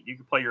pretty neat. You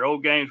could play your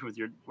old games with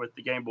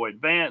the Game Boy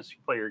Advance. You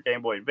could play your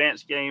Game Boy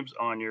Advance games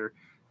on your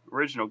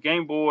original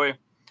Game Boy.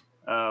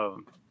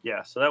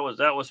 So that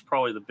was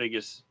probably the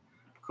biggest,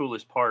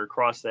 coolest part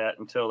across that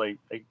until they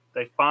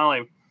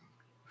finally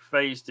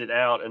phased it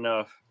out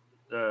enough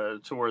to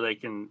where they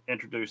can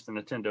introduce the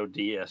Nintendo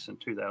DS in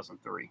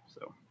 2003.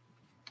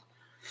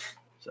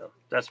 So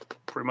that's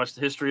pretty much the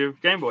history of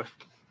Game Boy.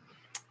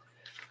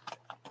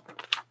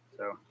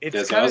 So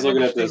I was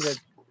looking at this.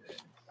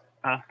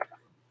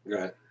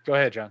 Go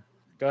ahead, John.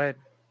 Go ahead.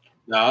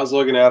 No, I was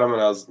looking at them,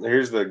 and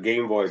here's the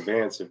Game Boy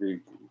Advance. If you're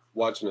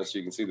watching us,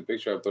 you can see the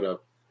picture I put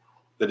up.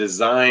 The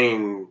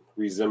design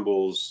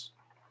resembles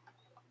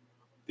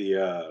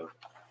the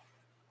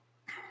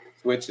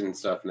Switch and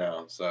stuff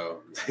now,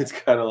 so it's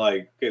kind of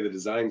like, okay, the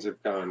designs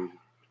have gone,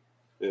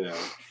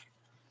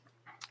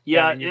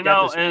 Yeah,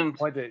 and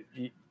what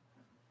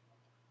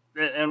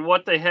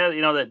they had,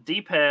 that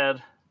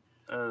D-pad,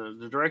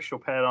 the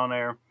directional pad on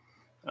there,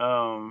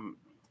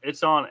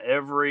 it's on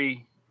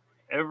every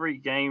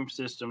game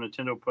system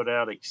Nintendo put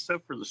out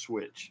except for the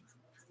Switch.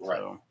 Right.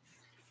 So,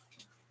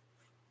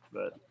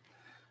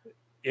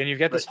 and you've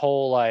got this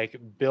whole like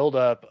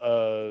buildup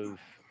of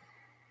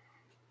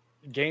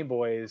Game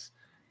Boys,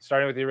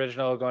 starting with the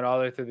original, going all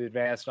the way through the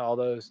Advanced and all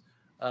those,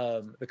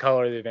 the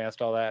color, the Advanced,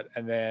 all that,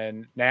 and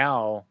then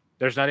now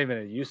there's not even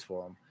a use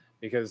for them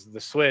because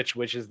the Switch,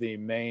 which is the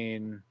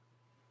main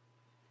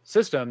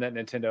system that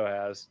Nintendo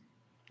has,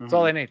 that's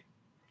all they need.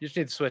 You just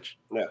need the Switch.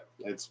 Yeah,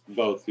 it's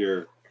both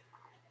your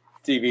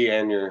TV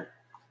and your.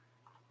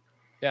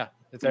 Yeah,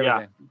 it's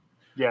everything.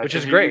 Yeah, which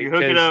is great. You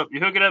hook it up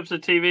to the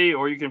TV,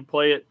 or you can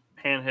play it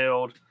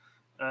handheld.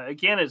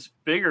 Again, it's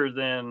bigger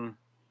than.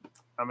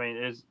 I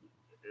mean,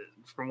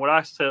 from what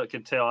I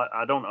can tell,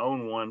 I don't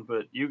own one,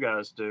 but you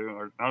guys do,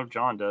 or I know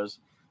John does.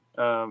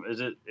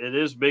 It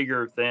is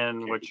bigger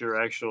than what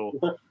your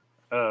actual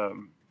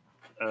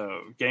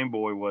Game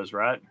Boy was,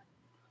 right?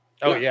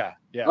 Oh yeah.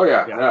 Oh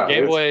yeah.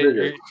 Game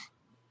Boy.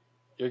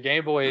 Your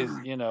Game Boy is,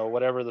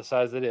 whatever the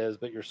size it is,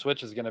 but your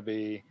Switch is going to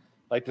be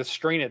like the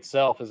screen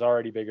itself is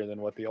already bigger than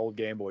what the old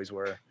Game Boys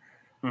were.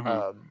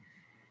 Mm-hmm.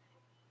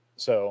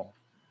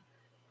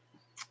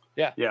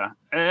 Yeah.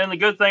 And the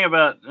good thing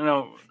about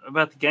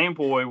the Game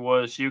Boy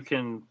was you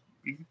can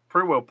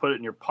pretty well put it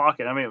in your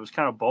pocket. I mean, it was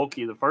kind of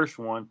bulky, the first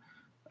one,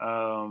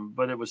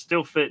 but it would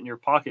still fit in your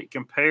pocket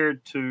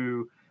compared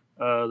to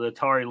the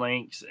Atari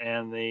Lynx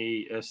and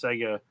the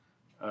Sega.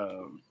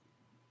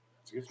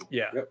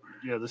 The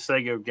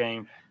Sega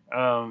game.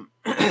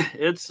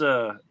 It's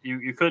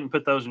you couldn't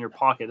put those in your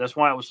pocket. That's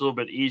why it was a little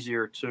bit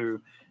easier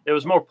it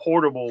was more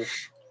portable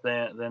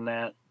than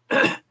that.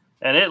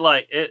 And it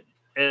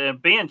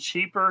being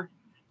cheaper,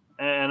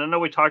 and I know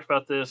we talked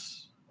about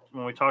this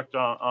when we talked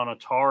on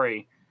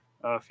Atari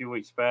a few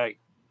weeks back,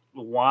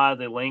 why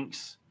the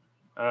Lynx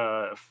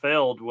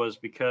failed was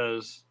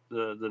because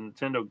the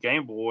Nintendo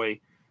Game Boy,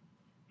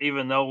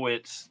 even though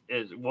it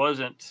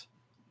wasn't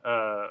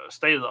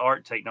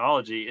state-of-the-art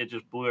technology, it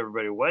just blew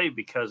everybody away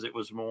because it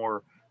was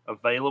more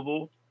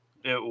available,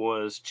 it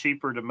was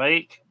cheaper to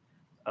make,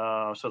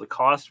 so the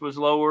cost was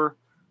lower,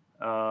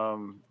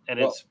 and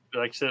it's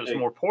like I said, it's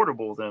more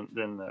portable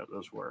than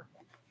those were.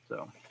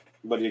 So,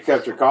 but you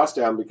kept your cost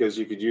down because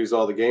you could use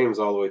all the games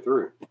all the way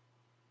through,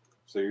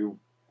 so you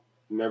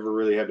never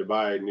really had to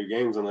buy new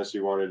games unless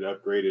you wanted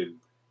upgraded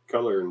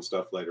color and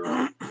stuff later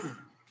on.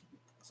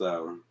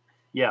 So.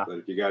 Yeah. But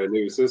if you got a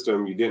new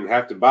system, you didn't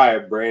have to buy a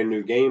brand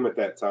new game at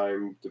that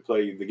time to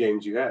play the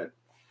games you had.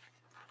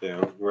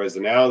 Whereas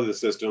now the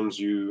systems,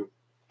 you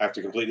have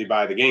to completely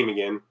buy the game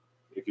again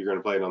if you're going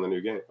to play it on the new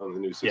game, on the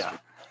new system.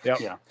 Yeah.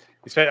 Yep.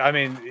 Yeah. I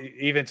mean,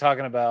 even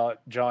talking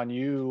about, John,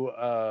 you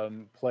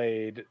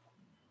played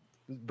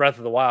Breath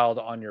of the Wild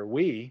on your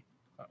Wii,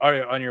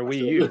 or on your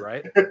Wii U,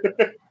 right?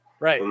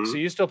 Right. Mhm. So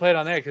you still play it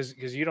on there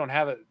because you don't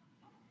have it.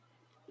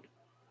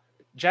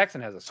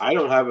 Jackson has a Switch. I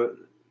don't have it.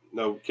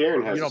 No,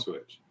 Karen has You a don't-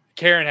 Switch.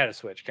 Karen had a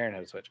Switch. Karen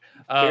has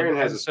Karen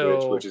a Switch,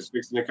 so, which is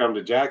fixing to come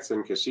to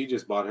Jackson because she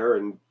just bought her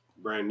a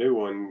brand new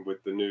one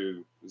with the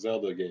new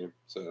Zelda game.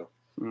 So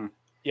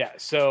yeah.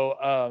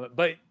 So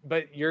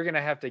but you're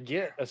gonna have to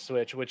get a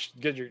Switch, which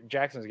good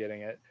Jackson's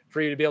getting it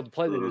for you to be able to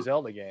play the new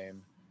Zelda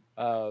game.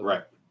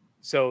 right.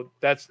 So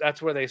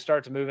that's where they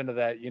start to move into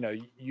that. You know,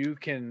 you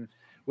can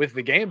with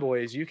the Game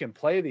Boys, you can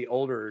play the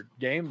older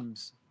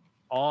games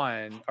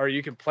on, or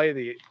you can play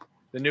the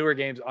newer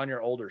games on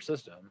your older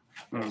system.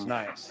 It's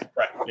nice.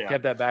 Right. Yeah.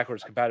 Kept that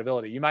backwards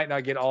compatibility. You might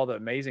not get all the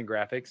amazing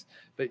graphics,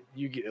 but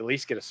you at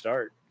least get a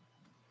start.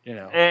 You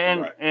know,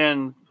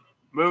 And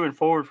moving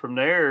forward from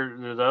there,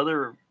 the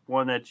other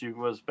one that you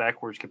was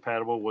backwards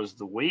compatible was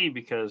the Wii,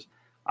 because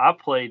I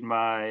played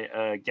my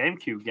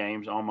GameCube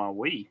games on my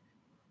Wii.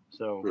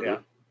 So yeah.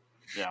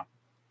 yeah,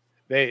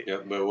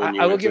 But when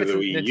you I will went give to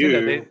it the to Wii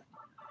Nintendo.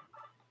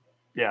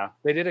 yeah,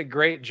 They did a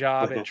great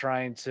job at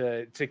trying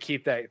to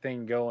keep that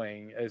thing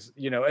going as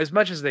as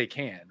much as they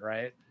can,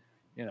 right?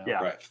 yeah,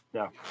 right.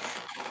 yeah.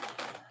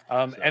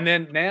 And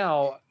then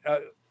now a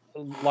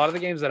lot of the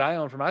games that I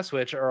own for my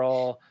Switch are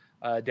all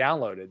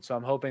downloaded, so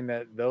I'm hoping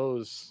that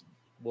those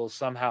will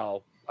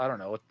somehow, I don't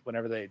know,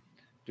 whenever they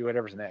do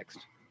whatever's next.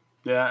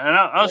 Yeah, and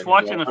I was Right,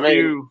 watching yeah. a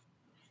few.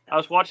 I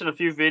was watching a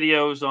few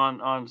videos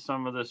on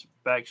some of this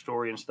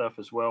backstory and stuff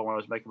as well when I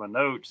was making my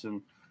notes,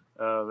 and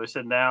they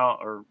said now,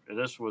 or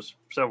this was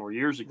several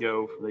years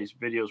ago, these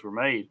videos were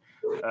made,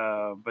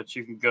 but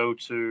you can go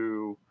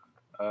to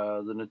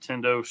the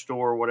Nintendo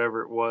store,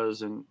 whatever it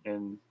was,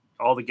 and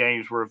all the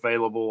games were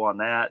available on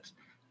that.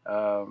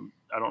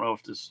 I don't know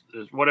if this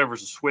is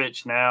whatever's a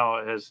Switch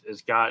now has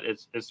got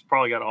it's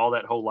probably got all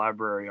that whole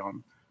library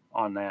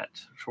on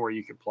that where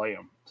you could play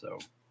them. So.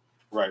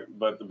 Right,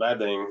 but the bad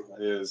thing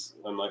is,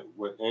 unlike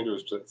what Andrew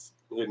was just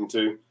hitting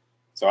to,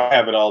 so I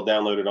have it all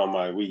downloaded on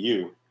my Wii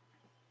U,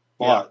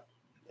 but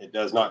it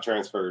does not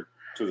transfer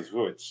to the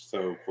Switch.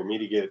 So for me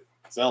to get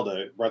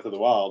Zelda Breath of the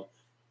Wild,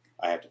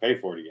 I have to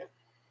pay for it again.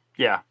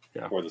 Yeah.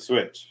 For the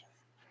Switch.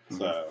 Mhm.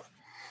 So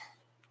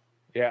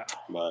Yeah.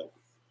 but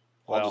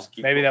Well, just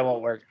keep maybe that going.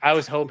 won't work. I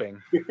was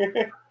hoping,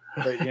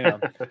 but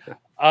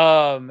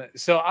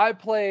so I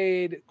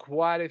played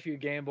quite a few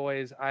Game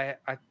Boys. I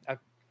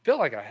feel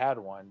like I had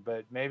one,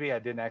 but maybe I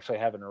didn't actually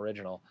have an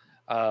original.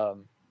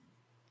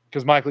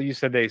 Because Michael, you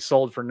said they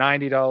sold for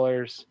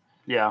 $90.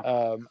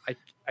 Yeah.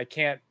 I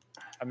can't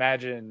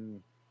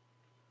imagine.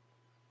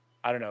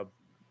 I don't know.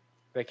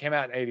 They came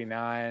out in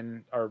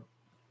 '89, or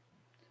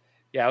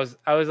yeah, I was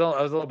a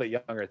little bit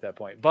younger at that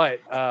point.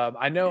 But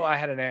I know I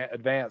had an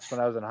Advance when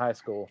I was in high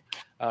school,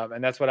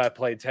 and that's what I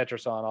played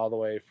Tetris on all the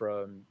way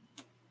from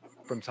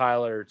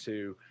Tyler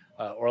to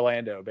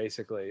Orlando,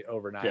 basically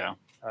overnight,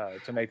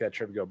 to make that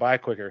trip go by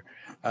quicker.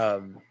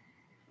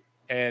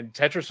 And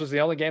Tetris was the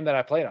only game that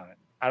I played on it.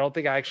 I don't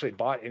think I actually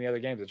bought any other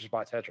games. I just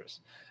bought Tetris.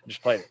 I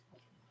just played it.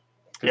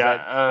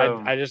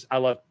 Yeah. I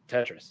love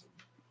Tetris.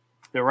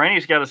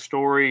 Rainey's got a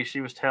story.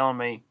 She was telling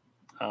me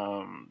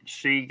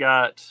she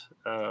got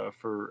I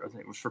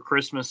think it was for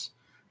Christmas.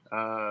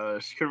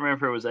 She couldn't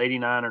remember if it was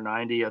 89 or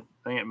 90. I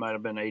think it might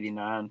have been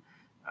 89.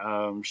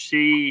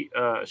 She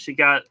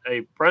got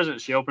a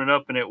present. She opened it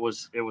up and it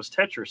was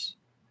Tetris,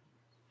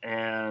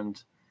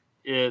 and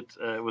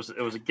it was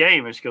a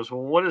game. And she goes,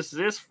 "Well, what is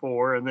this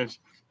for?" And then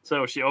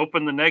so she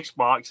opened the next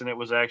box and it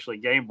was actually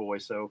Game Boy.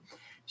 So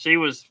she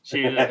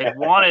had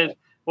wanted.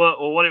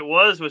 Well, what it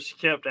was she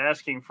kept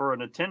asking for a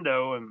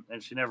Nintendo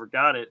and she never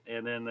got it,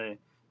 and then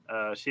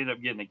she ended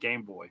up getting a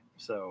Game Boy.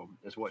 So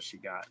is what she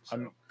got.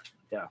 So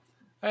yeah,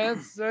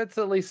 that's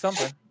at least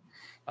something.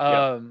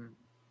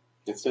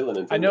 It's still a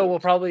Nintendo. I know we'll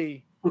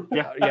probably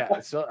yeah.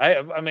 So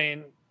I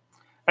mean,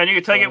 and you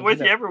can take it with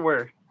you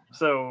everywhere.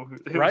 So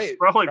it was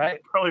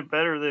probably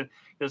better than,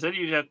 because then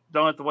you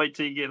don't have to wait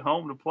till you get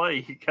home to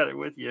play. You got it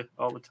with you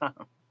all the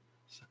time.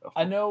 So.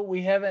 I know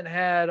we haven't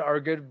had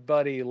our good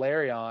buddy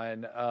Larry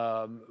on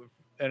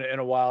in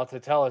a while to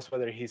tell us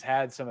whether he's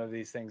had some of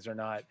these things or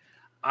not.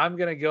 I'm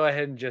going to go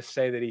ahead and just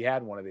say that he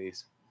had one of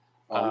these.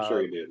 I'm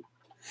sure he did.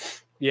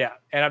 Yeah,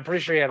 and I'm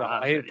pretty sure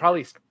he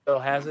probably still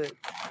has it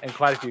in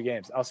quite a few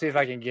games. I'll see if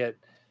I can get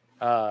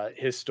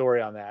his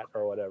story on that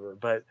or whatever.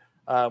 But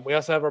we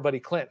also have our buddy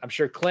Clint. I'm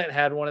sure Clint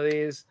had one of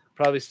these,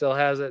 probably still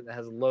has it, and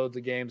has loads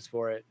of games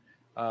for it.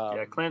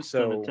 Clint's the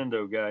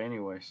Nintendo guy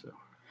anyway, so.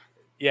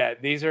 Yeah,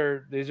 these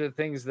are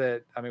things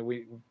that, I mean,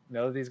 we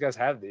know these guys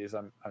have these.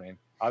 I mean,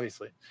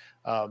 obviously,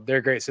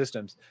 they're great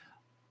systems.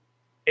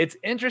 It's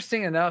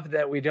interesting enough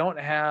that we don't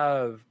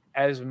have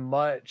as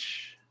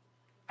much.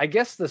 I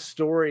guess the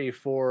story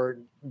for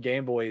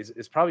Game Boys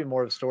is probably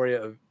more of a story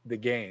of the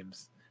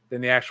games than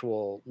the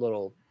actual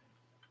little.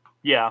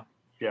 Yeah.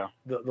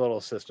 The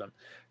little system.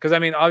 Because I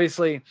mean,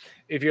 obviously,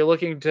 if you're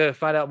looking to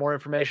find out more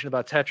information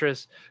about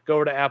Tetris, go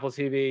over to Apple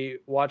TV,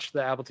 watch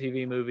the Apple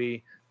TV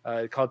movie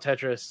called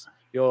Tetris.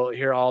 You'll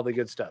hear all the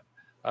good stuff.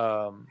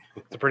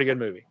 It's a pretty good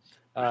movie.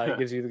 It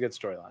gives you the good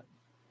storyline.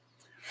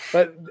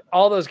 But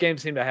all those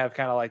games seem to have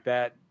kind of like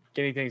that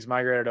getting things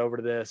migrated over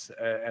to this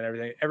and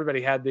everything.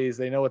 Everybody had these.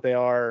 They know what they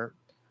are.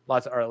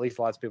 Or at least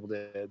lots of people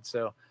did.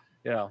 So,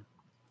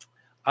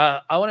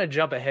 I want to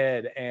jump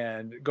ahead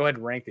and go ahead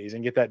and rank these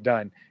and get that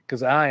done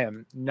because I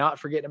am not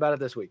forgetting about it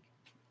this week.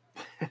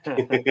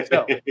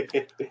 So,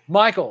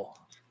 Michael,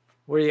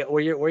 where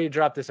you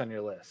drop this on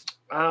your list?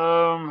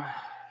 I'm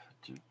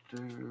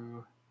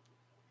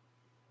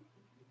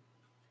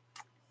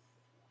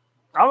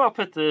gonna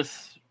put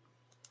this.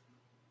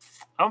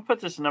 I'm gonna put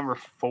this number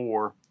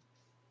 4.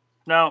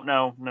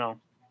 No.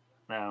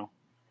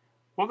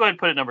 We'll go ahead and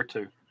put it number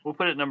 2. We'll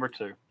put it number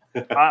 2.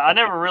 I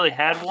never really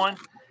had one,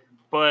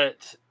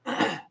 but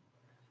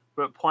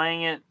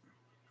playing it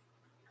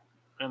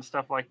and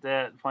stuff like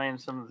that, playing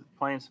some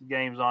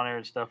games on there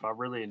and stuff, I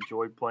really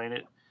enjoyed playing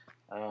it.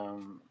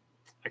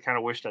 I kind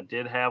of wished I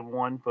did have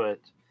one, but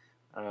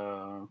yeah,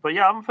 I'm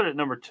gonna put it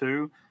number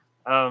 2.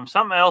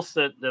 Something else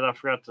that I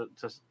forgot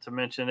to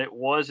mention, it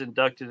was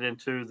inducted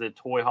into the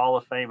Toy Hall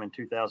of Fame in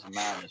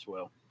 2009 as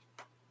well.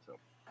 So,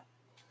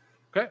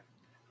 okay,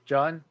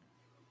 John,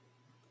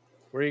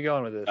 where are you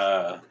going with this?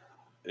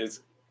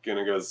 It's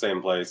gonna go the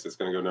same place. It's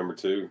gonna go number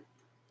 2.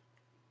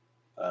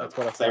 That's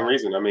what I same thought.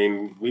 reason. I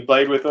mean, we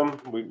played with them.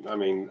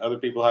 Other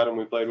people had them.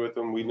 We played with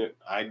them.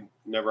 I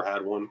never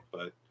had one,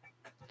 but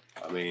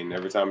I mean,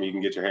 every time you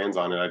can get your hands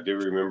on it, I do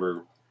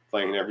remember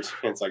playing every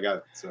chance I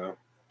got. So,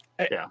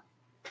 yeah.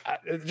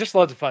 Just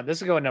loads of fun.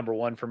 This is going number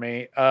 1 for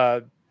me.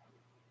 The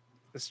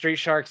Street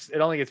Sharks, it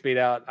only gets beat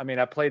out. I mean,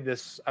 I played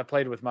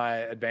with my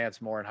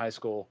Advance more in high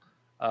school.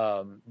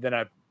 Then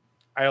I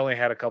only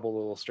had a couple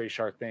little Street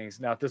Shark things.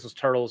 Now, if this was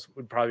Turtles,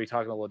 we'd probably be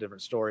talking a little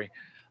different story.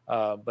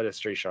 But it's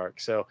Street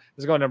Shark. So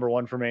this is going number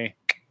 1 for me.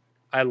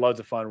 I had loads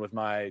of fun with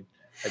my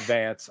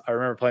Advance. I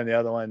remember playing the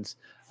other ones,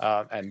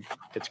 and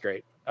it's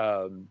great.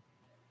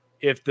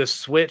 If the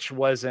Switch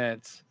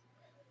wasn't,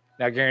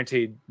 now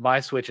guaranteed,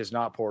 my Switch is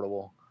not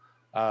portable.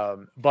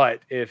 But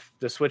if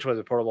the Switch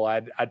wasn't portable,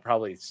 I'd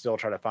probably still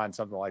try to find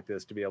something like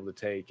this to be able to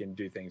take and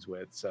do things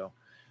with. So,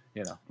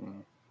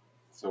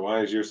 So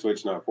why is your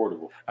Switch not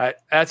portable?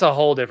 That's a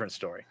whole different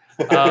story.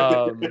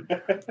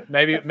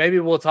 Maybe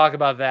we'll talk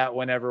about that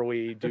whenever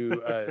we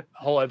do a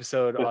whole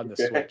episode on the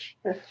Switch.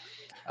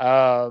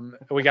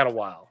 We got a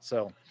while.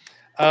 So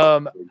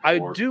I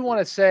do want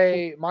to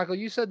say, Michael,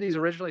 you said these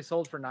originally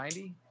sold for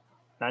 $90?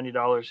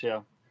 $90,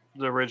 yeah.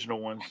 The original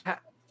ones.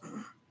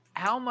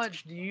 How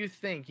much do you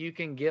think you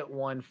can get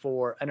one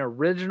for an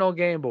original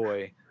Game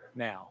Boy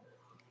now?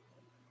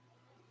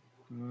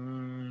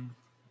 I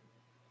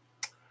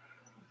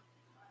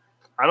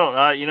don't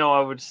know.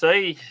 I would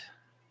say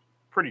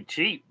pretty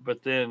cheap,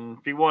 but then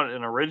if you want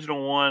an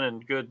original one in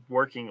good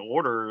working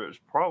order,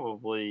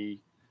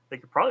 they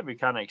could probably be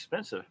kind of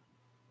expensive.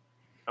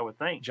 I would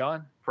think.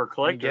 John, for a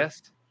collector.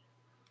 Guessed?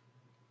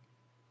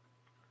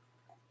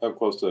 Up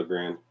close to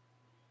 $1,000.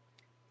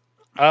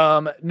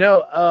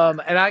 No,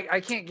 and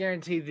I can't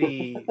guarantee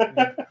the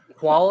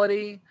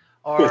quality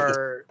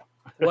or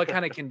what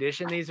kind of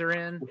condition these are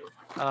in,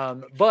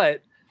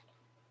 but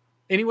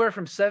anywhere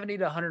from $70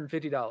 to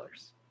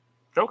 $150.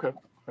 Okay.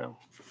 Well,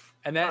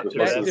 and that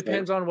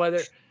depends on whether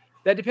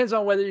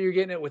you're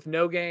getting it with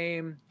no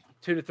game,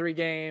 2 to 3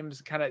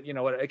 games, kind of,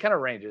 it kind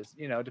of ranges,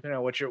 depending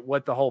on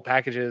what the whole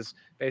package is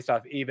based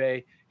off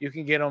eBay. You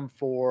can get them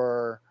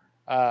for,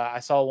 I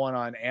saw one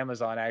on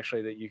Amazon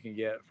actually that you can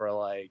get for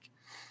like,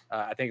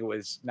 I think it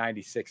was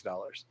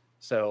 $96.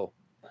 So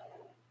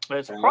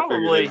it's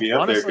probably be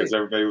up there because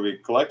everybody would be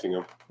collecting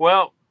them.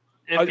 Well,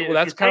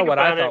 that's kind of what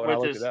I thought when I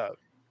looked it up.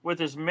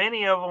 With as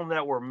many of them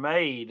that were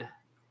made,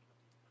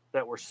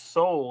 that were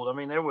sold, I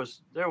mean, there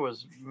was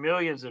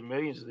millions and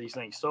millions of these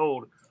things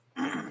sold.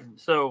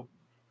 So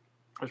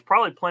there's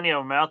probably plenty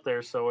of them out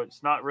there. So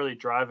it's not really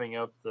driving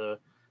up the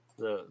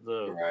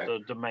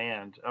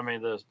demand. I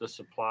mean, the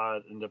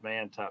supply and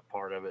demand type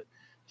part of it.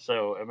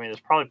 So I mean, there's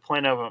probably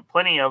plenty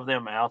of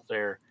them out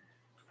there.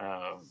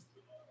 Yeah,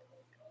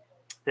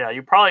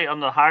 you're probably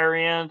on the higher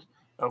end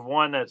of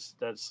one that's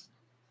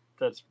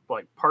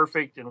like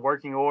perfect in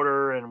working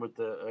order and with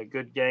a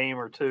good game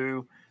or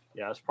two.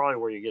 Yeah, that's probably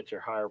where you get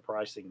your higher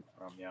pricing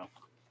from. Yeah.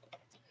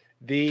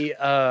 The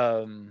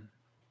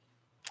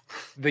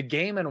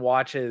Game and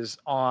Watches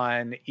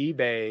on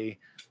eBay,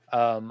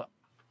 a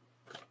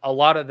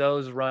lot of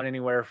those run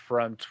anywhere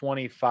from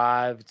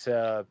 $25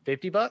 to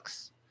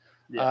 $50.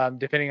 Yeah.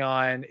 Depending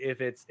on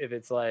if it's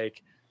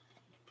like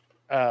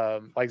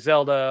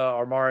Zelda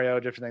or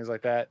Mario, different things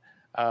like that.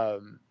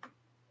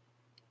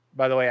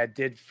 By the way, I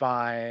did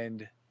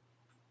find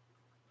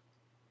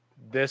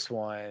this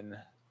one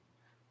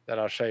that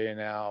I'll show you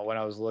now when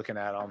I was looking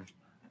at them.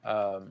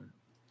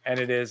 And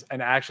it is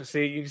an actual,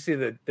 see, you can see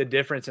the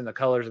difference in the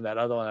colors in that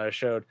other one that I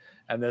showed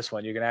and this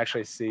one. You can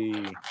actually see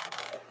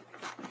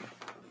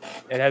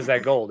it has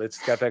that gold.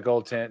 It's got that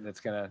gold tint and it's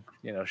going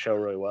to, show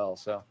really well.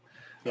 So,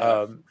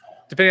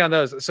 depending on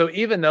those. So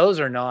even those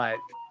are not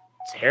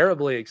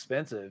terribly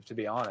expensive, to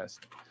be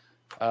honest.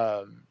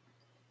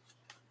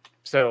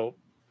 So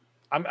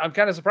I'm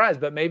kind of surprised,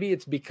 but maybe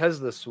it's because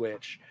of the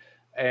Switch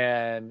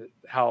and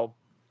how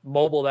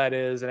mobile that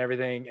is and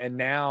everything. And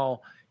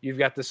now You've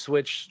got the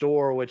Switch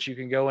store, which you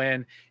can go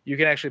in. You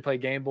can actually play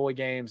Game Boy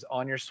games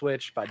on your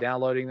Switch by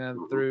downloading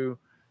them through.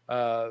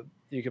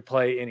 You could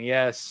play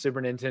NES,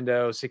 Super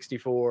Nintendo,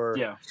 64.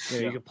 Yeah.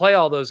 You can play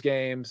all those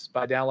games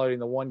by downloading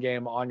the one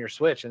game on your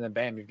Switch, and then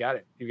bam, you've got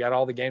it. You've got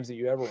all the games that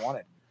you ever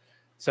wanted.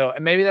 So,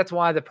 and maybe that's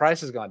why the price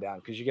has gone down,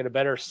 because you get a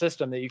better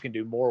system that you can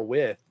do more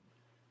with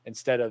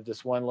instead of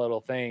this one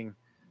little thing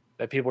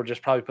that people are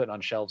just probably putting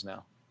on shelves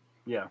now.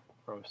 Yeah,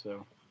 probably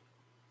so.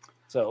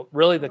 So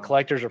really the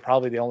collectors are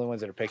probably the only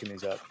ones that are picking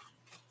these up.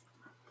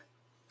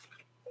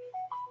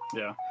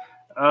 Yeah.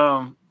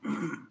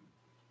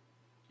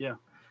 Yeah.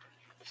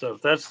 So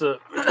that's the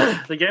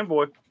the Game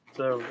Boy.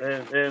 So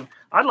and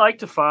I'd like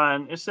to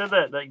find, it said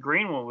that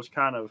green one was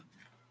kind of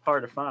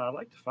hard to find. I'd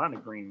like to find a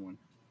green one.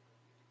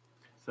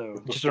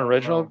 So just an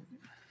original?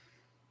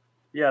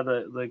 Yeah,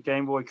 the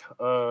Game Boy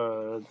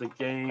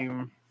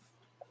the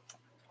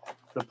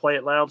Play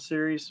It Loud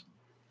series.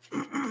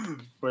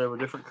 Where there were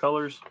different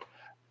colors.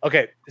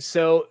 Okay,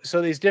 so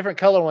these different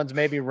color ones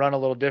maybe run a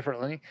little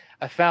differently.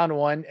 I found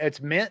one.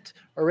 It's mint,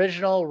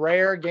 original,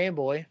 rare Game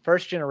Boy,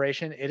 first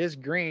generation. It is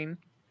green.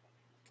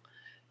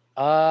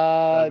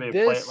 That'd be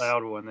a Play It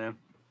Loud one then.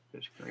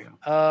 It's green.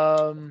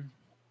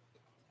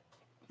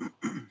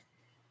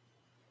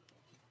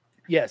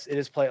 Yes, it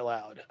is Play It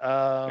Loud.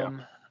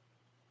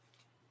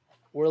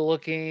 We're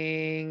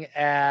looking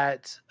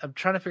at. I'm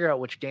trying to figure out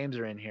which games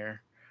are in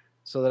here,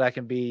 so that I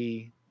can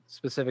be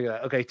specific.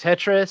 Okay,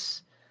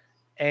 Tetris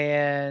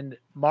and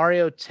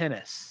Mario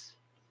Tennis.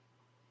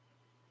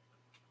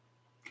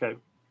 Okay.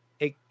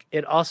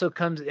 It also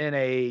comes in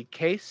a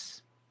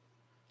case,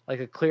 like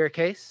a clear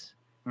case,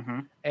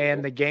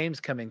 and the games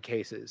come in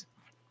cases.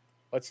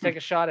 Let's take a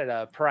shot at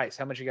a price.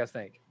 How much you guys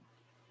think?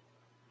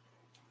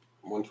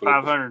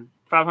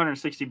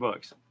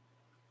 $560.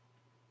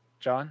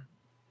 John?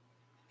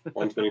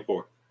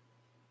 124.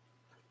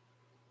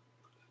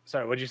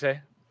 Sorry, what'd you say?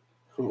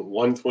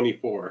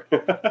 124.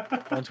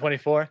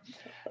 124. How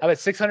about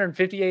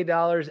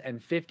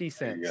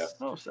 $658.50?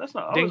 Oh, so that's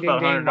not. Ding, ding,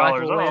 ding.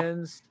 Michael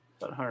wins.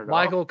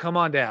 Michael, off. Come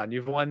on down.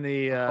 You've won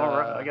the. All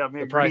right, I got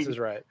me the price is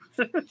right.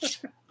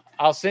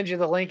 I'll send you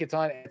the link. It's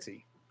on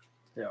Etsy.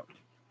 Yeah.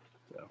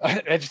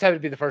 I just happened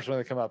to be the first one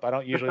to come up. I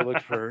don't usually look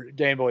for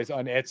Game Boys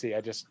on Etsy.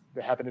 I just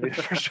happened to be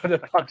the first one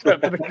that popped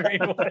up for the green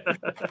one.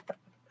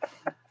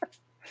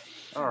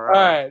 All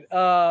right.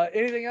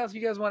 Anything else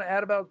you guys want to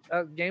add about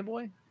Game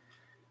Boy?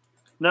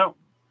 No.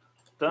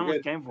 Done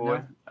with Game Boy.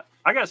 No.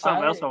 I got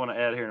something else I want to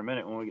add here in a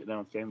minute when we get done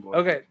with Game Boy.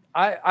 Okay.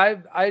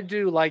 I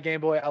do like Game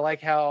Boy. I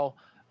like how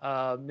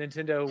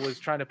Nintendo was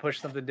trying to push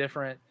something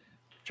different,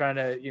 trying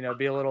to,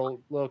 be a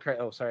little crazy.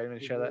 Oh, sorry. I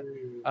didn't show that.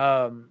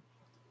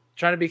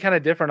 Trying to be kind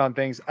of different on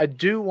things. I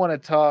do want to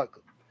talk,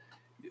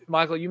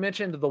 Michael, you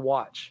mentioned the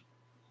watch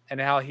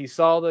and how he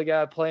saw the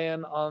guy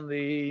playing on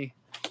the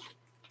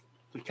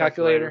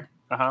calculator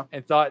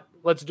and thought,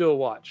 let's do a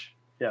watch.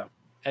 Yeah.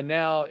 And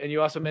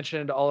you also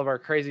mentioned all of our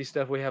crazy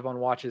stuff we have on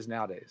watches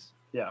nowadays.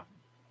 Yeah.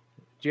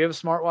 Do you have a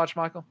smartwatch,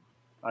 Michael?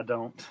 I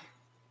don't.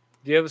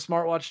 Do you have a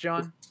smartwatch,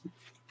 John?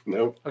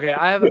 Nope. Okay,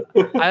 I have a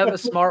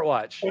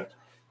smartwatch.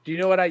 Do you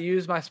know what I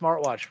use my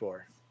smartwatch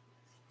for?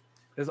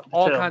 There's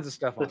all kinds of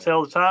stuff on it. To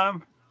tell the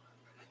time?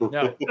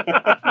 No.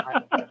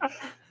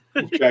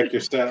 Track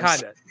your steps.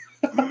 Kind of.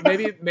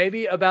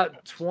 Maybe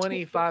about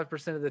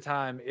 25% of the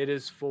time it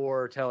is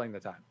for telling the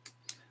time.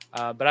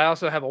 But I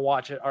also have a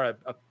watch or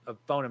a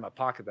phone in my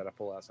pocket that I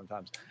pull out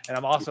sometimes. And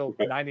I'm also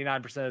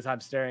 99% of the time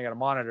staring at a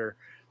monitor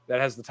that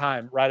has the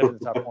time right up in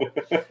the top corner.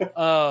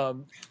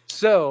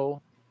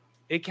 So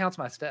it counts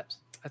my steps.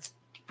 That's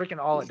freaking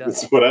all it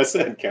does. That's what I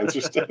said. Counts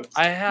your steps.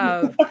 I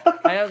have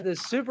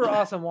this super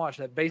awesome watch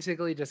that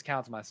basically just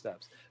counts my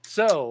steps.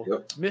 So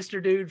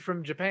Mr. Dude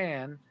from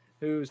Japan,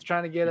 who's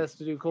trying to get us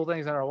to do cool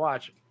things on our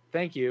watch,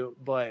 thank you,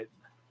 but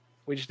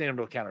we just need him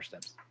to count our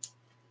steps.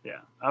 Yeah,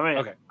 I mean,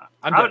 okay.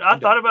 I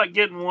thought about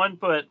getting one,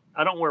 but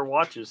I don't wear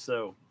watches,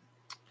 so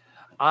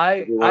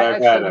I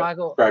actually,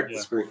 Michael,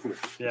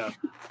 yeah,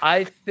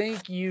 I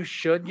think you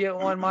should get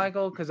one,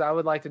 Michael, because I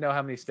would like to know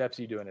how many steps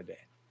you do in a day.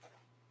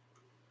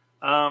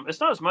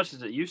 It's not as much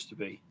as it used to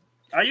be.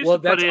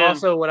 That's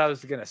also what I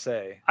was gonna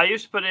say. I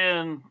used to put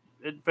in.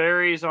 It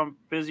varies on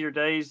busier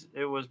days.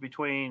 It was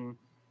between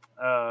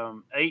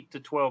 8 to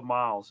 12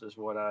 miles is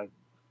what I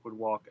would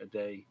walk a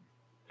day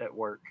at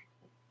work.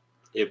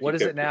 What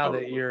is it now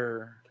that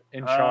you're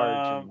in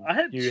charge? I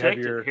hadn't checked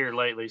it here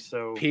lately,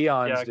 so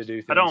peons to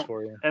do things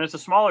for you. And it's a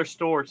smaller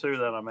store too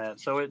that I'm at,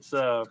 so it's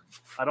I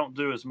don't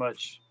do as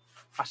much.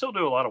 I still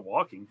do a lot of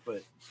walking,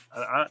 but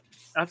I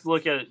have to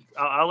look at it.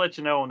 I'll let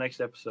you know on next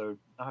episode.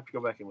 I'll have to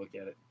go back and look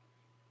at it.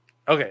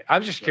 Okay,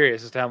 I'm just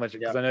curious as to how much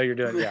because I know you're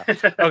doing. Yeah.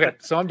 Okay,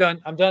 so I'm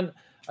done. I'm done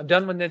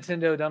with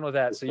Nintendo. Done with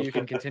that. So you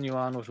can continue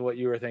on with what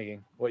you were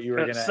thinking. What you were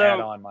going to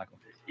add on, Michael.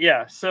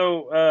 Yeah.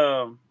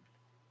 So.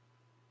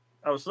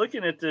 I was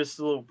looking at this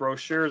little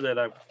brochure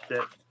that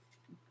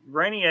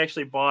Rainey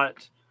actually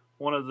bought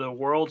one of the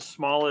world's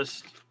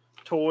smallest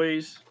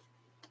toys.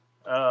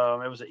 It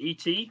was an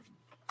ET,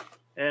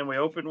 and we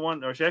opened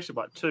one, or she actually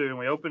bought two, and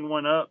we opened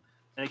one up,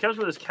 and it comes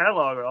with this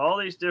catalog of all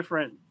these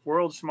different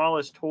world's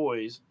smallest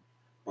toys.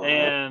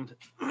 And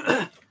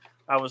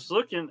I was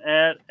looking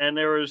at, and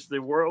there was the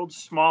world's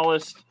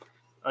smallest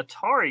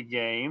Atari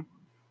game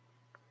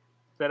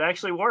that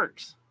actually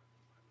works.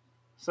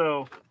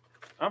 So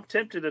I'm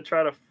tempted to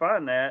try to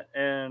find that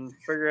and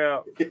figure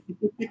out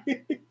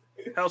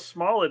how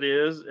small it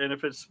is, and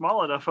if it's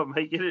small enough, I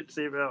may get it to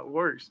see how it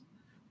works.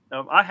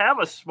 I have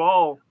a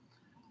small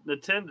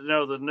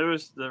Nintendo,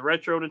 the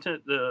retro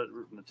Nintendo,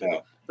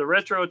 the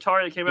retro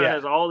Atari that came out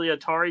has all the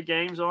Atari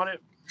games on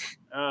it.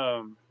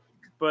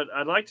 But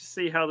I'd like to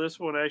see how this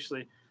one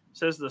actually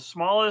says the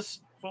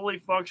smallest fully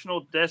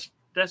functional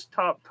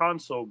desktop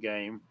console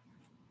game.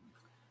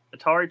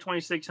 Atari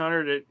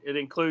 2600. It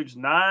includes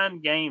 9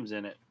 games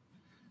in it.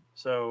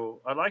 So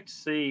I'd like to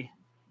see.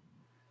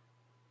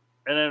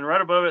 And then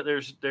right above it,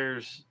 there's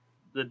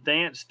the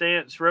Dance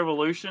Dance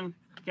Revolution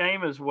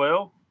game as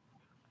well.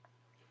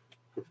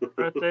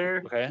 Right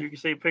there, you can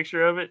see a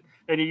picture of it,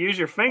 and you use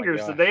your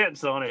fingers to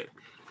dance on it.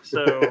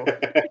 So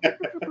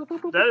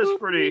that is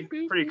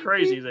pretty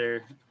crazy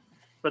there.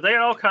 But they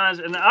got all kinds,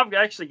 and I've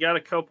actually got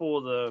a couple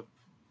of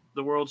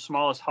the world's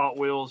smallest Hot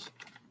Wheels.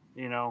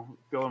 Go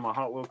in my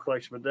Hot Wheel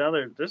collection. But down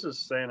there, this is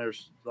saying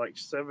there's like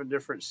 7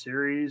 different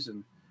series,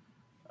 and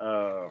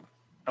I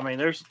mean,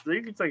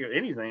 you can think of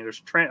anything.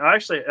 I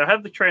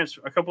have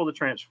a couple of the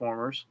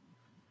Transformers.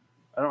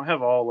 I don't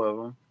have all of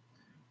them.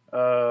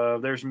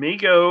 There's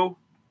Mego.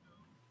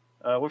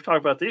 We've talked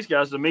about these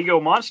guys, the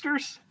Mego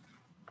Monsters.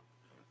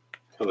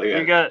 Oh,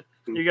 you got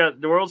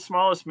the world's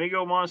smallest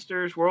Mego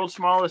Monsters, world's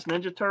smallest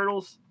Ninja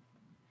Turtles.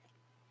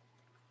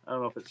 I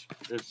don't know if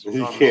it's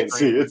you can't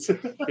see it.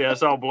 Yeah,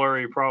 it's all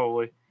blurry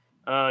probably.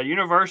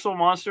 Universal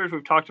Monsters,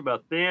 we've talked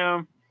about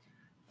them.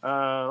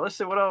 Let's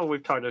see what else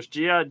we've talked. There's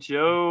G.I.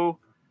 Joe,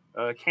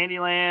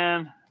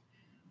 Candyland,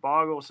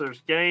 Boggles.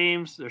 There's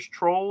games. There's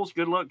Trolls.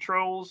 Good Luck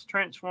Trolls.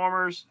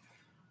 Transformers.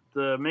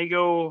 The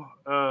Mego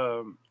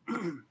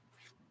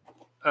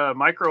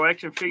micro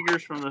action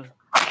figures from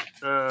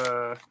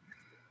the.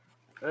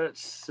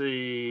 Let's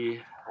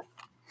see.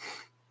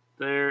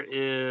 There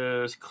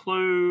is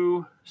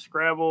Clue,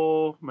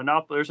 Scrabble,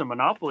 Monopoly. There's a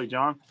Monopoly,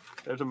 John.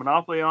 There's a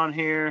Monopoly on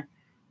here.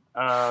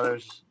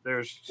 There's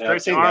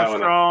Stretch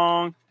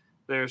Armstrong.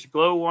 There's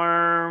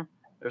Glowworm.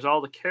 There's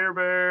all the Care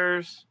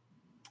Bears.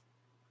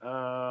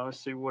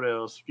 Let's see what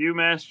else.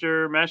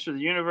 Viewmaster, Master of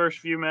the Universe,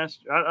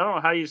 Viewmaster. I don't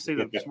know how you see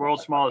the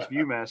world's smallest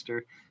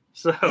Viewmaster.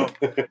 So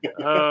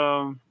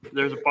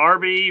there's a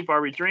Barbie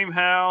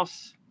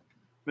Dreamhouse,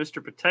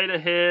 Mr. Potato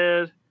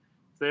Head.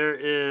 There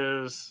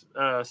is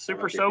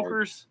Super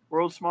Soakers,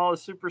 world's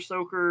smallest Super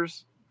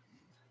Soakers.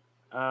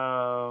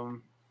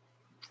 There's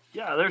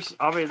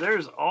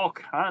all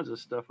kinds of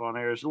stuff on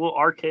there. There's little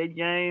arcade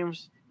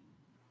games.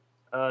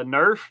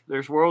 Nerf.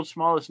 There's world's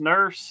smallest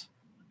Nerfs.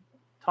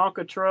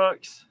 Tonka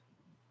trucks.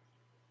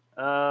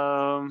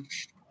 And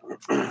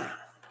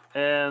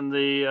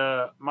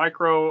the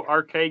micro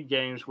arcade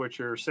games, which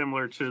are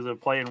similar to the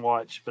Play and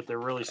Watch, but they're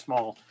really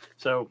small.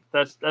 So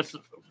that's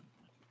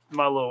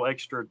my little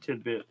extra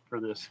tidbit for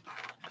this.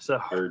 So,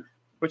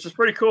 which is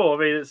pretty cool. I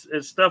mean,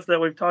 it's stuff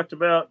that we've talked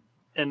about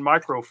in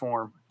micro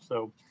form.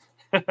 So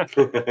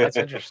that's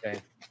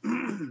interesting.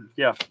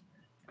 Yeah.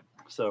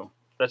 So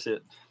that's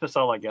it. That's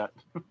all I got.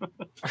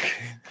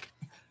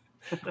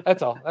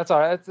 That's all. That's all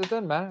right. It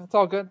doesn't matter. It's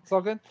all good. It's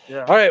all good.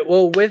 Yeah. All right.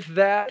 Well, with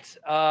that,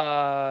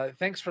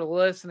 thanks for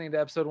listening to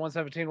episode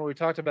 117 where we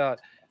talked about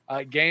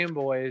Game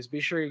Boys.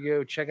 Be sure you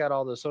go check out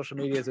all the social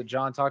medias that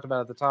John talked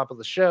about at the top of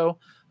the show,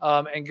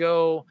 and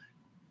go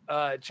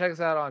check us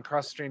out on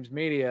Cross the Streams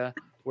Media,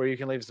 where you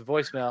can leave us a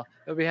voicemail.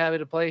 We'll be happy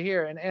to play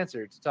here and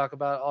answer to talk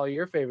about all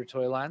your favorite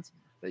toy lines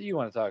that you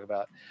want to talk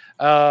about.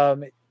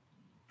 That'd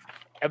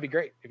be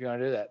great if you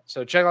want to do that.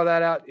 So check all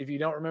that out. If you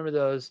don't remember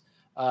those,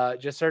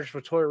 just search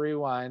for Toy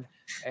Rewind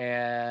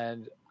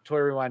and Toy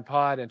Rewind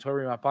Pod and Toy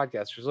Rewind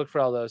Podcast. Just look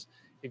for all those.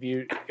 If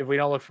we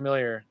don't look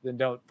familiar, then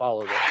don't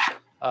follow them.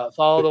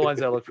 Follow the ones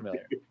that look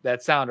familiar,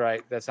 that sound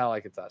right, that sound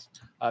like it's us.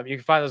 You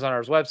can find those on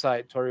our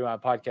website,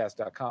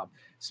 toyrewindpodcast.com.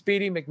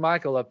 Speedy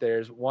McMichael up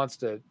there wants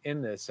to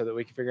end this so that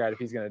we can figure out if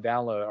he's going to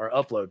download or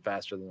upload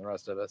faster than the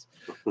rest of us.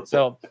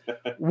 So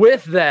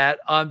with that,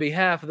 on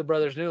behalf of the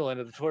Brothers Newland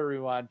of the Toy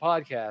Rewind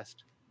Podcast,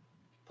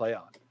 play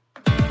on.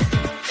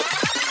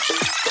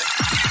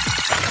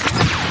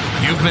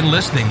 You've been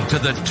listening to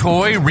the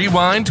Toy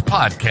Rewind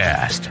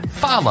Podcast.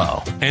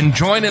 Follow and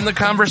join in the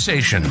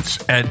conversations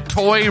at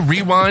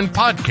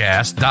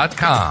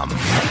toyrewindpodcast.com.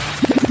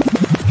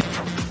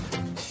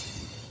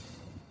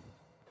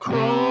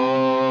 Cross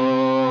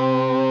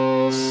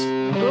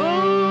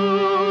the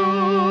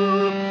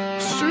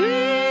Streams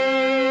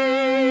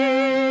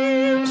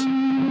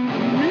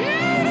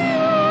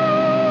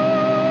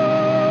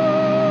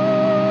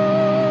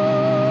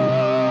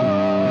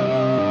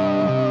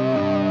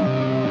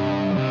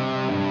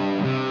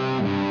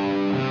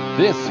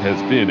This has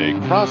been a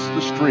Cross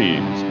the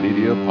Streams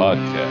Media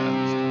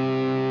Podcast.